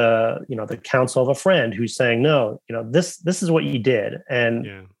even the counsel of a friend who's saying, no, this is what you did.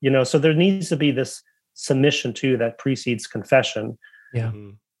 And, so there needs to be this submission to that precedes confession. Yeah.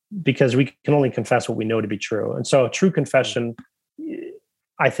 Because we can only confess what we know to be true. And so a true confession,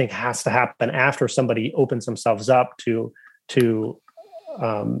 I think, has to happen after somebody opens themselves up to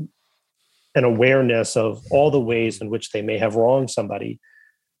an awareness of all the ways in which they may have wronged somebody.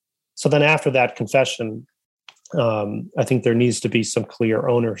 So then after that confession, I think there needs to be some clear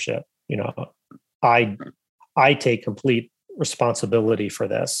ownership. I take complete responsibility for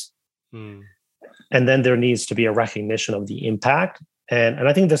this. And then there needs to be a recognition of the impact. And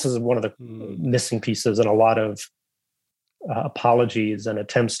I think this is one of the missing pieces in a lot of apologies and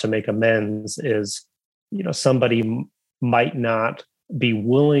attempts to make amends is, somebody might not be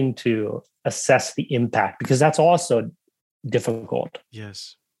willing to assess the impact, because that's also difficult.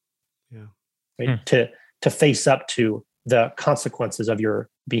 Yes. Yeah. Right? To face up to the consequences of your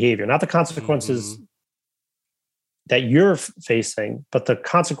behavior, not the consequences that you're facing, but the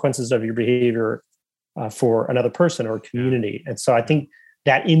consequences of your behavior for another person or community. And so I think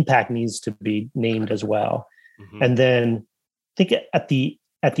that impact needs to be named as well. And then I think at the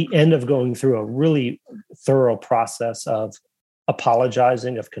end of going through a really thorough process of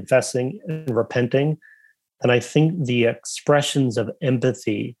apologizing, of confessing and repenting, then I think the expressions of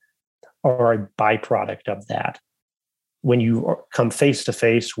empathy are a byproduct of that. When you come face to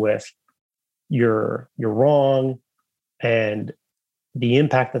face with your wrong and the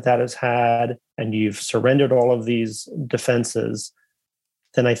impact that has had, and you've surrendered all of these defenses,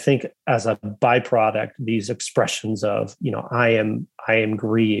 then I think as a byproduct, these expressions of, I am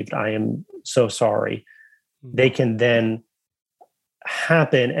grieved, I am so sorry, they can then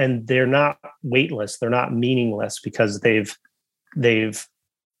happen, and they're not weightless, they're not meaningless, because they're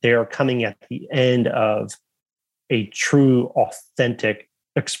coming at the end of a true, authentic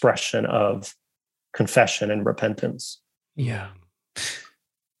expression of confession and repentance. Yeah.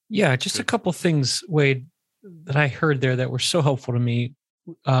 Yeah. Just a couple things, Wade, that I heard there that were so helpful to me.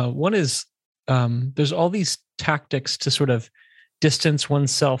 One is there's all these tactics to sort of distance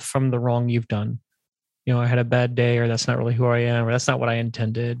oneself from the wrong you've done. I had a bad day, or that's not really who I am, or that's not what I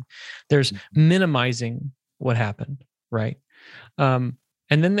intended. There's minimizing what happened, right? And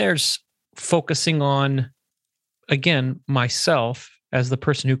then there's focusing on, again, myself as the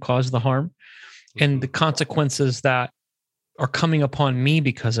person who caused the harm and the consequences that are coming upon me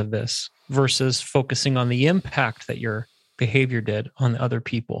because of this, versus focusing on the impact that your behavior did on other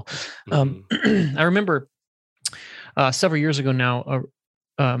people. I remember several years ago now,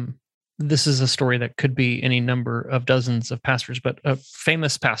 this is a story that could be any number of dozens of pastors, but a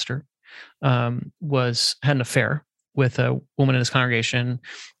famous pastor had an affair with a woman in his congregation,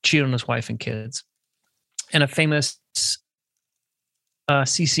 cheated on his wife and kids. And a famous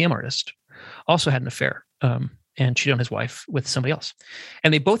CCM artist also had an affair and cheated on his wife with somebody else.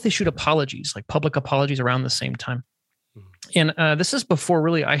 And they both issued apologies, like public apologies, around the same time. And this is before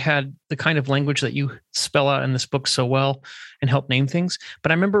really I had the kind of language that you spell out in this book so well and help name things.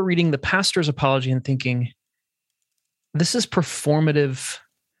 But I remember reading the pastor's apology and thinking, this is performative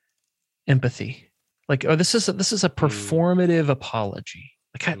empathy. Like, oh, this is a performative apology.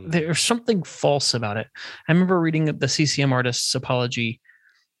 Like there's something false about it. I remember reading the CCM artist's apology,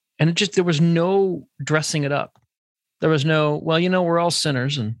 and there was no dressing it up. There was no, well, we're all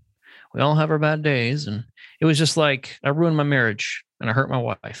sinners and we all have our bad days. And it was just like, I ruined my marriage and I hurt my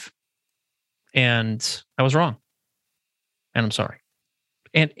wife and I was wrong and I'm sorry.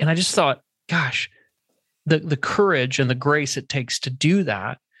 And I just thought, gosh, the courage and the grace it takes to do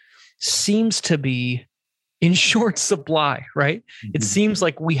that seems to be in short supply, right? It seems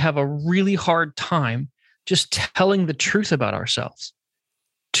like we have a really hard time just telling the truth about ourselves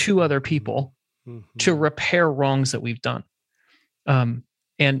to other people to repair wrongs that we've done.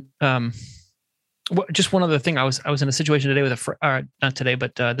 Just one other thing, I was in a situation today with not today,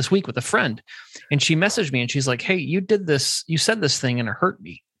 but this week with a friend, and she messaged me and she's like, "Hey, you said this thing and it hurt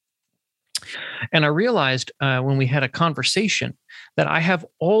me." And I realized when we had a conversation that I have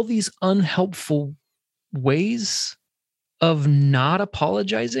all these unhelpful ways of not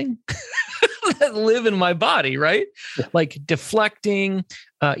apologizing that live in my body, right? Yeah. Like deflecting,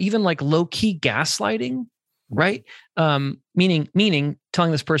 even like low-key gaslighting, right? Meaning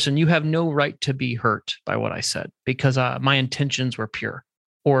telling this person, you have no right to be hurt by what I said because my intentions were pure,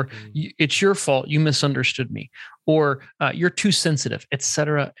 or it's your fault, you misunderstood me, or you're too sensitive, et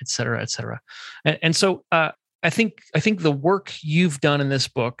cetera, et cetera, et cetera. And so I think the work you've done in this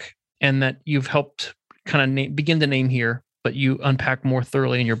book, and that you've helped kind of begin to name here, but you unpack more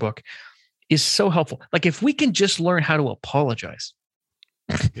thoroughly in your book, is so helpful. Like if we can just learn how to apologize.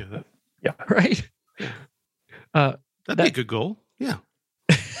 Yeah. Right. That'd be a good goal. Yeah.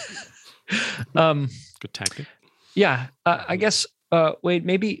 Good tactic. Yeah. I guess, Wade,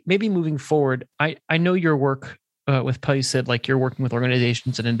 maybe moving forward, I know your work with Pellucid, like you're working with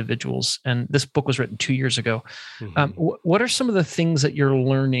organizations and individuals, and this book was written 2 years ago. What are some of the things that you're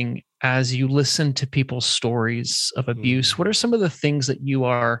learning as you listen to people's stories of abuse? What are some of the things that you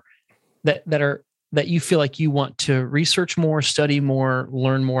are, that you feel like you want to research more, study more,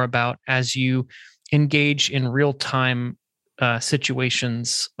 learn more about as you engage in real-time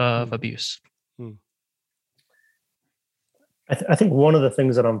situations of abuse? I think one of the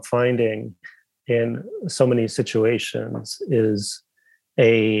things that I'm finding in so many situations is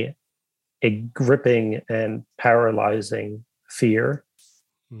a gripping and paralyzing fear.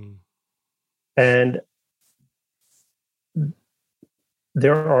 And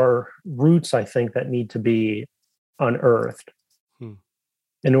there are roots, I think, that need to be unearthed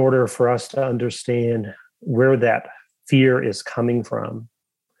in order for us to understand where that fear is coming from,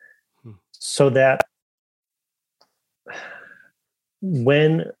 so that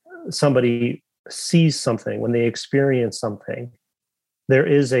when somebody sees something, when they experience something, there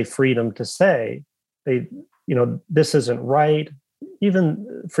is a freedom to say, this isn't right.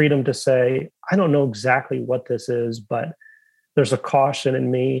 Even freedom to say, I don't know exactly what this is, but there's a caution in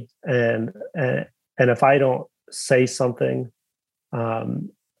me, and if I don't say something,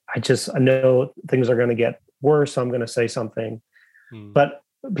 I know things are going to get worse. So I'm going to say something, but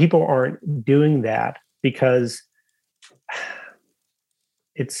people aren't doing that because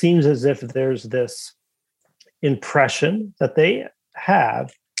it seems as if there's this impression that they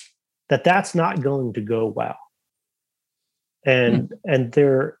have that that's not going to go well. And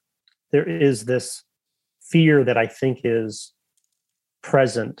there is this fear that I think is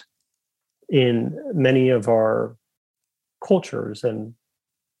present in many of our cultures and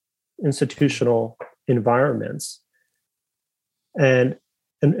institutional environments. And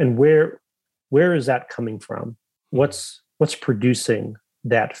where is that coming from? What's producing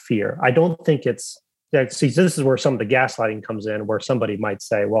that fear? I don't think it's that. See, this is where some of the gaslighting comes in, where somebody might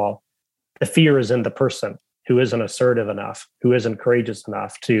say, well, the fear is in the person who isn't assertive enough, who isn't courageous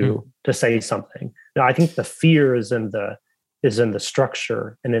enough to say something. No, I think the fear is in the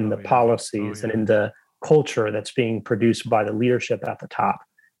structure and in the policies and in the culture that's being produced by the leadership at the top.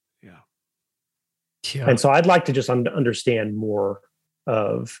 Yeah. And so I'd like to just understand more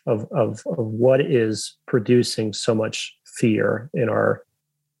of what is producing so much fear in our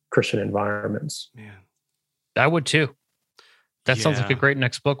Christian environments. Man. I would too. That sounds like a great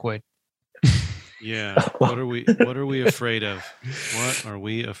next book, Wade. Yeah. What are we afraid of? What are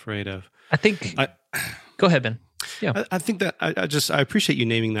we afraid of? I think go ahead, Ben. Yeah. I think that I appreciate you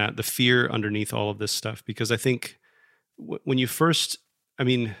naming that, the fear underneath all of this stuff, because I think when you first, I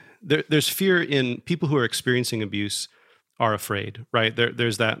mean, there's fear in people who are experiencing abuse are afraid, right? There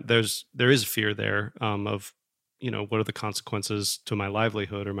is fear there of, what are the consequences to my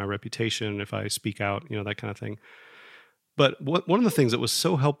livelihood or my reputation if I speak out, that kind of thing. But one of the things that was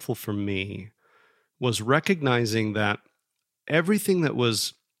so helpful for me was recognizing that everything that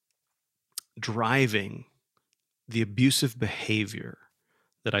was driving the abusive behavior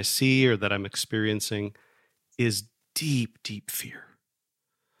that I see or that I'm experiencing is deep, deep fear.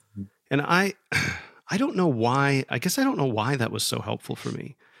 And I don't know why. I guess I don't know why that was so helpful for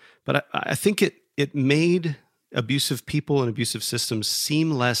me, but I think it made abusive people and abusive systems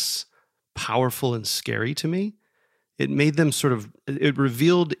seem less powerful and scary to me. It made them it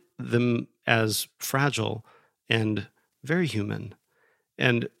revealed them as fragile and very human,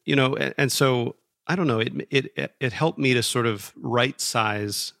 and so I don't know. It helped me to sort of right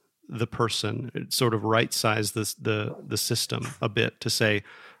size the person, sort of right size the system a bit, to say,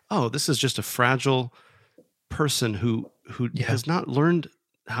 oh, this is just a fragile person who has not learned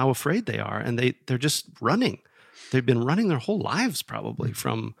how afraid they are, and they're just running. They've been running their whole lives probably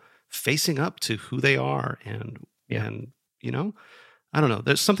from facing up to who they are, and I don't know.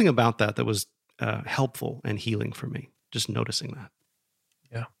 There's something about that was helpful and healing for me. Just noticing that.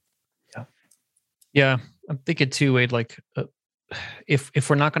 Yeah. I'm thinking too, Wade. Like, if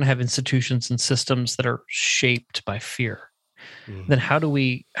we're not going to have institutions and systems that are shaped by fear, then how do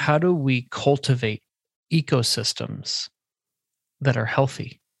we cultivate ecosystems that are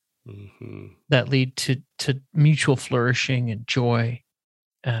healthy, that lead to mutual flourishing and joy,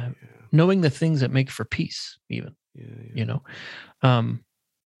 knowing the things that make for peace, even. I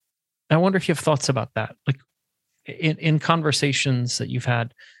wonder if you have thoughts about that, like in conversations that you've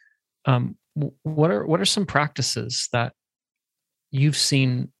had. What are some practices that you've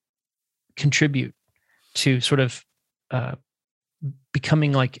seen contribute to sort of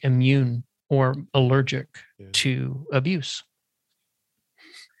becoming like immune or allergic to abuse?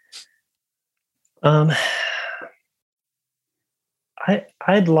 I'd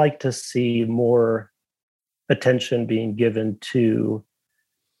like to see more attention being given to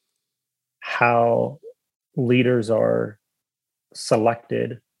how leaders are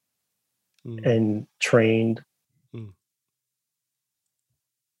selected and trained,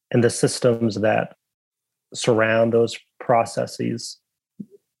 and the systems that surround those processes,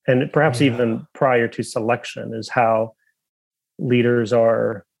 and perhaps even prior to selection, is how leaders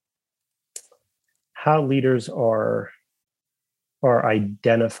are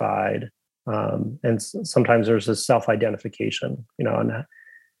identified, and sometimes there's a self-identification, and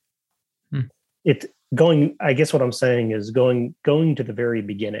I guess what I'm saying is going to the very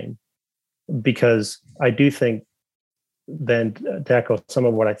beginning, because I do think, then, to echo some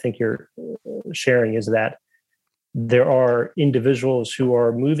of what I think you're sharing, is that there are individuals who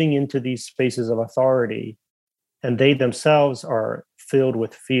are moving into these spaces of authority, and they themselves are filled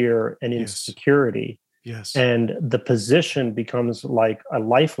with fear and insecurity. Yes. And the position becomes like a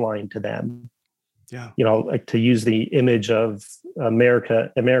lifeline to them. Yeah. Like, to use the image of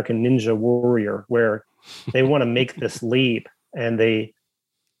American Ninja Warrior, where they want to make this leap, and they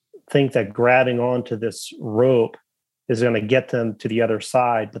think that grabbing onto this rope is going to get them to the other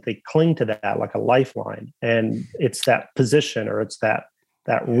side, but they cling to that like a lifeline. And it's that position, or it's that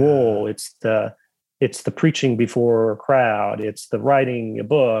role. It's the preaching before a crowd. It's the writing a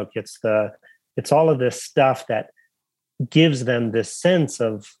book. It's all of this stuff that gives them this sense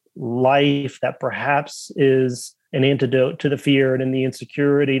of life that perhaps is an antidote to the fear and the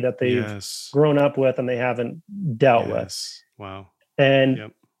insecurity that they've grown up with and they haven't dealt with. Wow.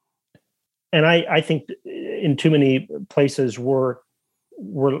 And and I think in too many places we're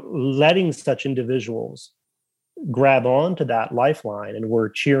letting such individuals grab onto that lifeline, and we're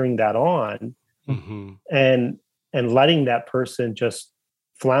cheering that on, and letting that person just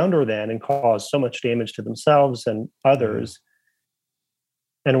flounder then and cause so much damage to themselves and others.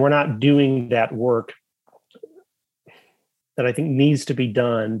 And we're not doing that work that I think needs to be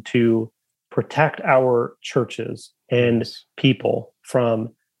done to protect our churches and people from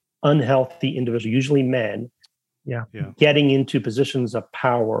unhealthy individuals, usually men, getting into positions of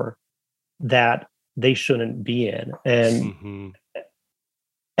power that they shouldn't be in. And,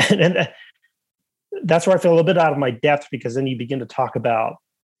 and that's where I feel a little bit out of my depth, because then you begin to talk about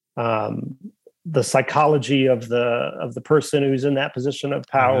the psychology of the person who's in that position of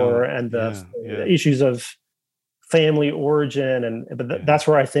power and the issues of family origin. But that's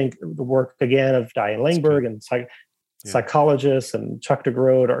where I think the work again of Diane Langberg and psychologists and Chuck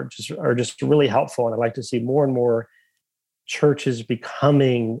DeGroat are just really helpful. And I'd like to see more and more churches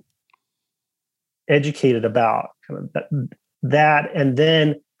becoming educated about kind of that. And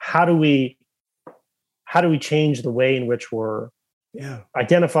then how do we change the way in which we're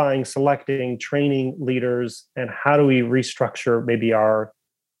identifying, selecting, training leaders, and how do we restructure maybe our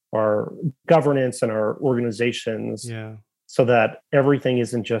governance and our organizations so that everything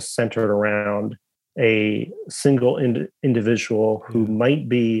isn't just centered around a single individual who might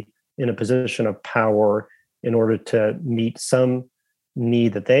be in a position of power in order to meet some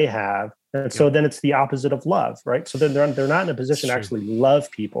need that they have. And so then it's the opposite of love, right? So then they're not in a position to actually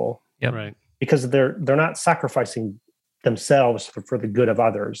love people, because they're not sacrificing themselves for the good of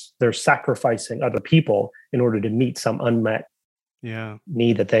others. They're sacrificing other people in order to meet some unmet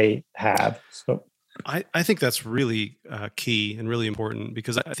need that they have. So I think that's really key and really important,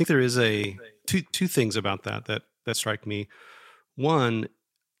 because I think there is two things about that strike me. One,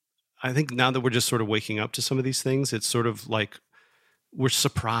 I think now that we're just sort of waking up to some of these things, it's sort of like we're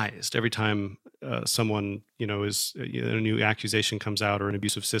surprised every time someone, is a new accusation comes out or an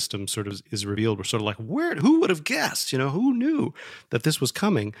abusive system sort of is revealed. We're sort of like, who would have guessed? Who knew that this was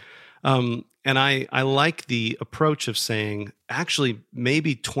coming? And I like the approach of saying, actually,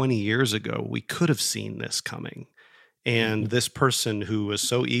 maybe 20 years ago, we could have seen this coming. And this person who was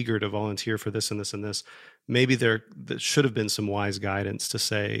so eager to volunteer for this and this and this, maybe there should have been some wise guidance to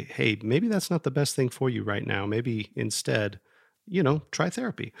say, hey, maybe that's not the best thing for you right now. Maybe instead, try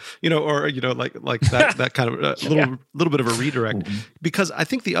therapy, or, like that kind of little bit of a redirect. Because I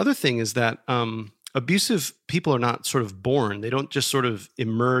think the other thing is that abusive people are not sort of born. They don't just sort of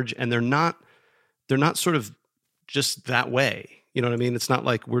emerge, and they're not sort of just that way. You know what I mean? It's not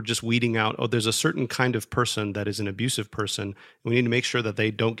like we're just weeding out, there's a certain kind of person that is an abusive person, and we need to make sure that they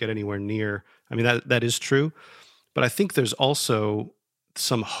don't get anywhere near. I mean, that is true. But I think there's also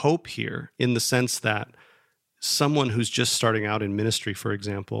some hope here in the sense that someone who's just starting out in ministry, for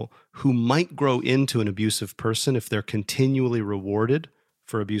example, who might grow into an abusive person if they're continually rewarded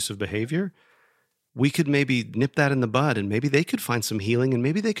for abusive behavior, we could maybe nip that in the bud, and maybe they could find some healing, and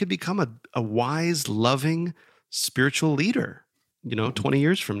maybe they could become a wise, loving, spiritual leader, 20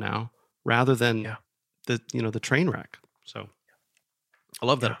 years from now, rather than the train wreck. So I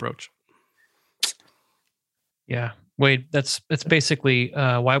love that approach. Yeah. Wade, that's basically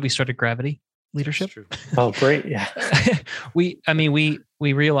why we started Gravity Leadership. Oh, great. Yeah. we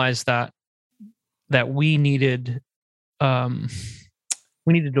realized that we needed to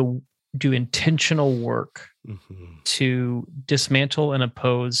do intentional work to dismantle and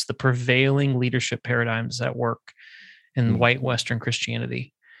oppose the prevailing leadership paradigms at work in white Western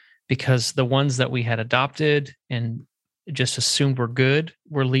Christianity, because the ones that we had adopted and just assumed were good,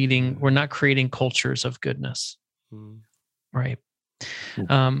 we're not creating cultures of goodness. Right.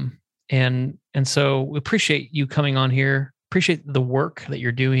 And so we appreciate you coming on here, appreciate the work that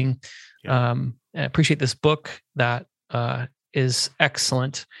you're doing. I appreciate this book that is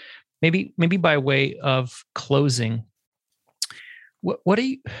excellent. Maybe by way of closing, what do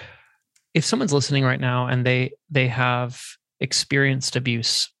you, if someone's listening right now and they have experienced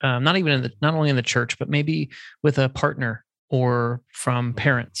abuse, not only in the church, but maybe with a partner or from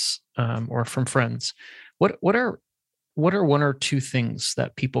parents or from friends, what are one or two things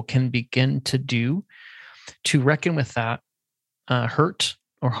that people can begin to do to reckon with that hurt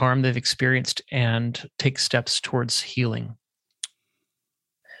or harm they've experienced and take steps towards healing?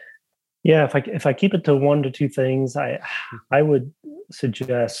 Yeah, if I keep it to one to two things, I would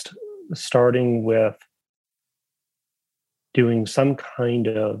suggest starting with doing some kind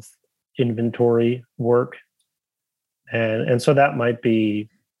of inventory work. And so that might be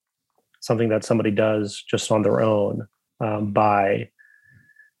something that somebody does just on their own, by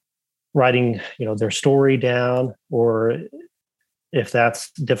writing, their story down, or if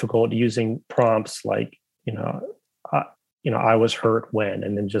that's difficult, using prompts like, I was hurt when,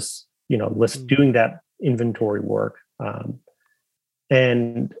 and then just, doing that inventory work.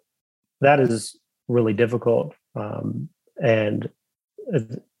 And that is really difficult. And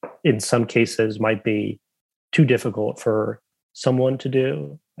in some cases might be too difficult for someone to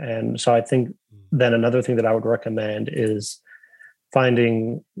do. And so I think then another thing that I would recommend is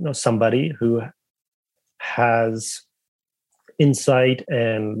finding somebody who has insight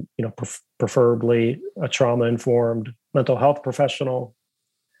and preferably a trauma-informed mental health professional,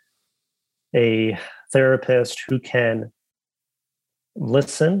 a therapist who can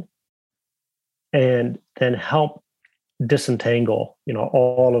listen and then help disentangle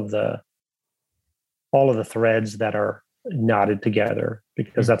all of the threads that are knotted together,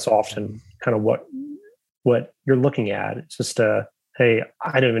 because that's often kind of what you're looking at. It's just hey,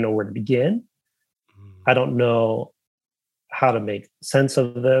 I don't even know where to begin. I don't know how to make sense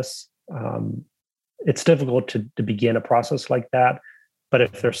of this. It's difficult to begin a process like that, but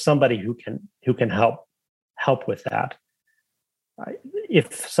if there's somebody who can help with that,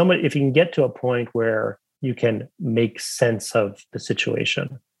 if you can get to a point where you can make sense of the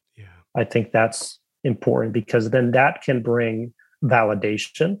situation, I think that's important, because then that can bring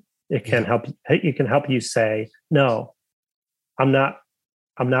validation. It can help. It can help you say, no, I'm not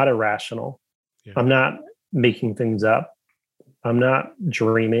irrational. I'm not making things up. I'm not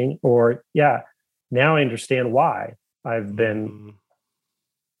dreaming. Or now I understand why I've been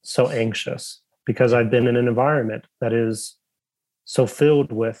so anxious, because I've been in an environment that is so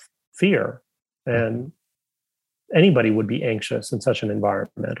filled with fear, and anybody would be anxious in such an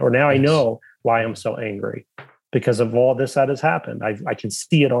environment. Or now I know why I'm so angry, because of all this that has happened. I can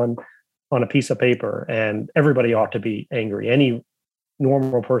see it on a piece of paper, and everybody ought to be angry. Any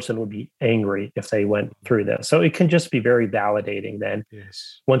normal person would be angry if they went through this. So it can just be very validating then.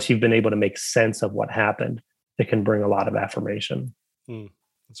 Once you've been able to make sense of what happened, it can bring a lot of affirmation.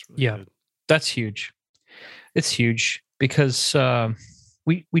 That's really good. That's huge. It's huge, because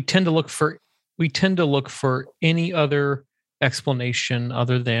we tend to look for any other explanation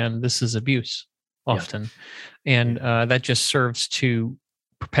other than this is abuse often. And that just serves to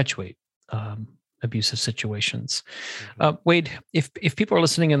perpetuate abusive situations. Wade, if people are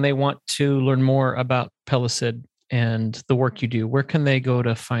listening and they want to learn more about Pelisid and the work you do, where can they go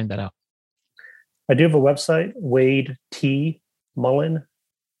to find that out? I do have a website,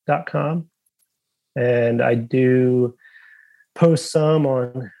 wadetmullin.com. And I do post some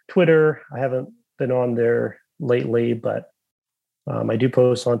on Twitter. I haven't been on there lately, but I do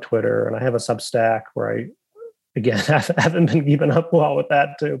post on Twitter, and I have a Substack where I haven't been keeping up well with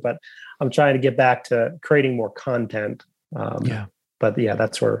that too, but I'm trying to get back to creating more content. But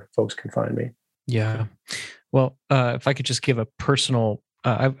that's where folks can find me. Yeah. Well, if I could just give a personal,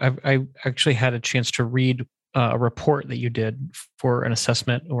 I actually had a chance to read a report that you did for an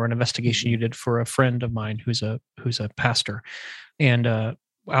assessment or an investigation you did for a friend of mine who's a pastor. And I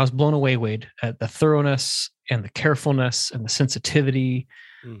was blown away, Wade, at the thoroughness and the carefulness and the sensitivity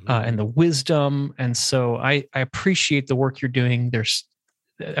and the wisdom. And so I appreciate the work you're doing.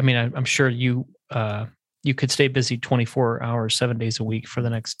 I'm sure you could stay busy 24 hours, 7 days a week for the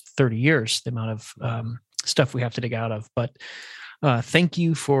next 30 years, the amount of stuff we have to dig out of. But thank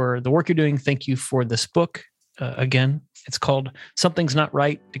you for the work you're doing. Thank you for this book. Again, it's called Something's Not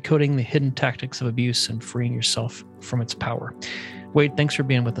Right, Decoding the Hidden Tactics of Abuse and Freeing Yourself from Its Power. Wade, thanks for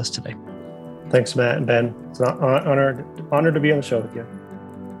being with us today. Thanks, Matt and Ben. It's an honor to be on the show with you.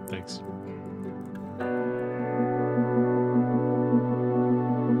 Thanks.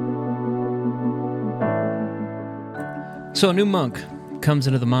 So a new monk comes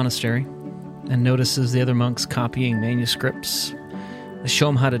into the monastery and notices the other monks copying manuscripts. They show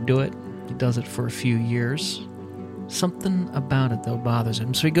him how to do it. He does it for a few years. Something about it, though, bothers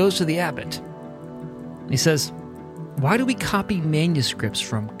him. So he goes to the abbot. He says, "Why do we copy manuscripts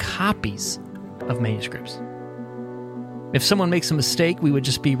from copies of manuscripts? If someone makes a mistake, we would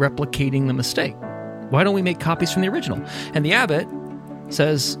just be replicating the mistake. Why don't we make copies from the original?" And the abbot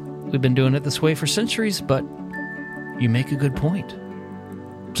says, "We've been doing it this way for centuries, but you make a good point."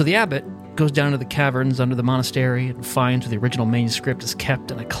 So the abbot goes down to the caverns under the monastery and finds where the original manuscript is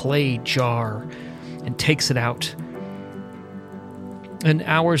kept in a clay jar and takes it out. And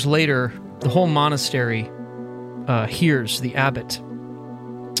hours later, the whole monastery hears the abbot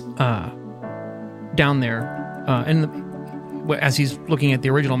down there. And as he's looking at the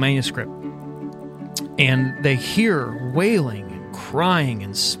original manuscript. And they hear wailing and crying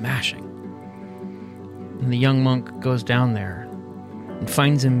and smashing. And the young monk goes down there and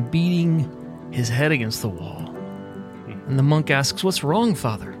finds him beating his head against the wall. And the monk asks, "What's wrong,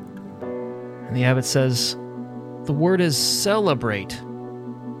 Father?" And the abbot says, "The word is celebrate."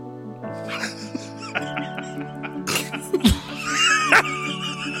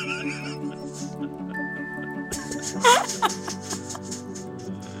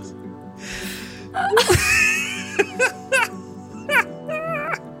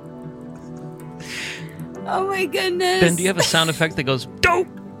 Oh my goodness. Ben, do you have a sound effect that goes dope?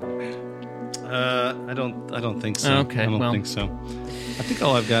 I don't think so. Okay, I don't well. think so. I think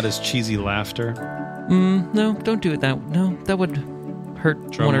all I've got is cheesy laughter. No, don't do it that. No, that would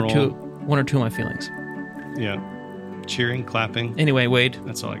hurt Drum one or roll. two of my feelings. Yeah. Cheering, clapping. Anyway, Wade,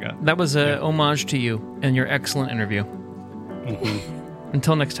 That's all I got. that was a homage to you and your excellent interview. Mm-hmm.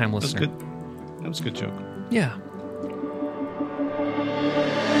 Until next time, That was listener. good. That was a good joke. Yeah.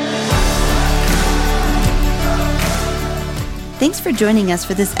 Thanks for joining us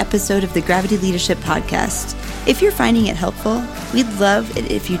for this episode of the Gravity Leadership Podcast. If you're finding it helpful, we'd love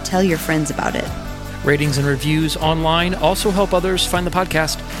it if you tell your friends about it. Ratings and reviews online also help others find the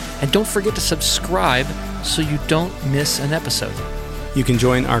podcast. And don't forget to subscribe so you don't miss an episode. You can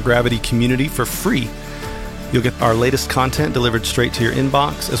join our Gravity community for free. You'll get our latest content delivered straight to your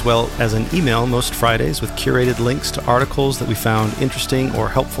inbox, as well as an email most Fridays with curated links to articles that we found interesting or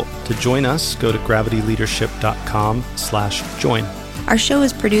helpful. To join us, go to gravityleadership.com/join. Our show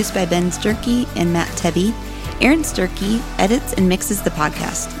is produced by Ben Sturkey and Matt Tebby. Aaron Sturkey edits and mixes the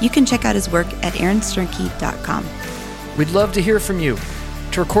podcast. You can check out his work at aaronsturkey.com. We'd love to hear from you.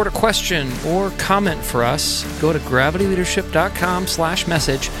 To record a question or comment for us, go to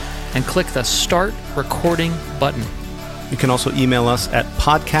gravityleadership.com/message and click the Start Recording button. You can also email us at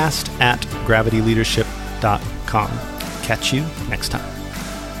podcast@gravityleadership.com. Catch you next time.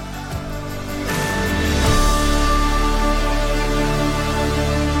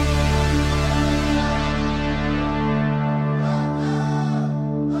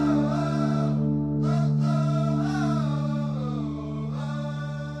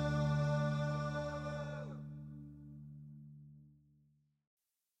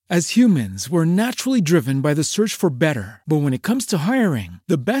 As humans, we're naturally driven by the search for better. But when it comes to hiring,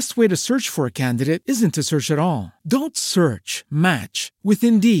 the best way to search for a candidate isn't to search at all. Don't search, match with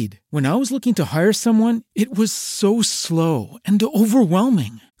Indeed. When I was looking to hire someone, it was so slow and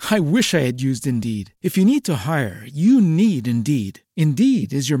overwhelming. I wish I had used Indeed. If you need to hire, you need Indeed.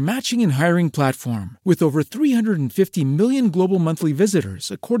 Indeed is your matching and hiring platform with over 350 million global monthly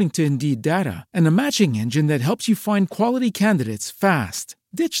visitors, according to Indeed data, and a matching engine that helps you find quality candidates fast.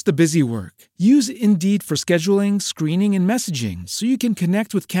 Ditch the busy work. Use Indeed for scheduling, screening, and messaging so you can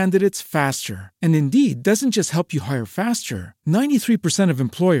connect with candidates faster. And Indeed doesn't just help you hire faster. 93% of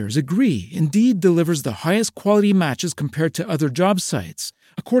employers agree Indeed delivers the highest quality matches compared to other job sites,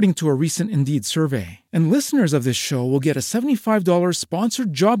 according to a recent Indeed survey. And listeners of this show will get a $75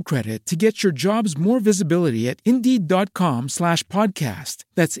 sponsored job credit to get your jobs more visibility at Indeed.com/podcast.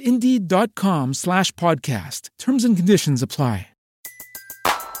 That's Indeed.com/podcast. Terms and conditions apply.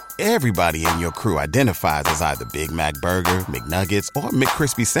 Everybody in your crew identifies as either Big Mac Burger, McNuggets, or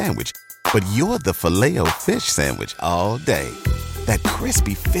McCrispy Sandwich. But you're the Filet-O-Fish Sandwich all day. That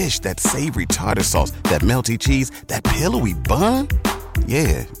crispy fish, that savory tartar sauce, that melty cheese, that pillowy bun.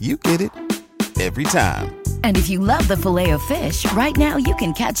 Yeah, you get it. Every time. And if you love the Filet-O-Fish, right now you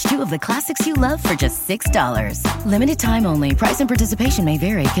can catch two of the classics you love for just $6. Limited time only. Price and participation may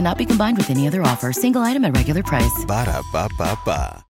vary. Cannot be combined with any other offer. Single item at regular price. Ba-da-ba-ba-ba.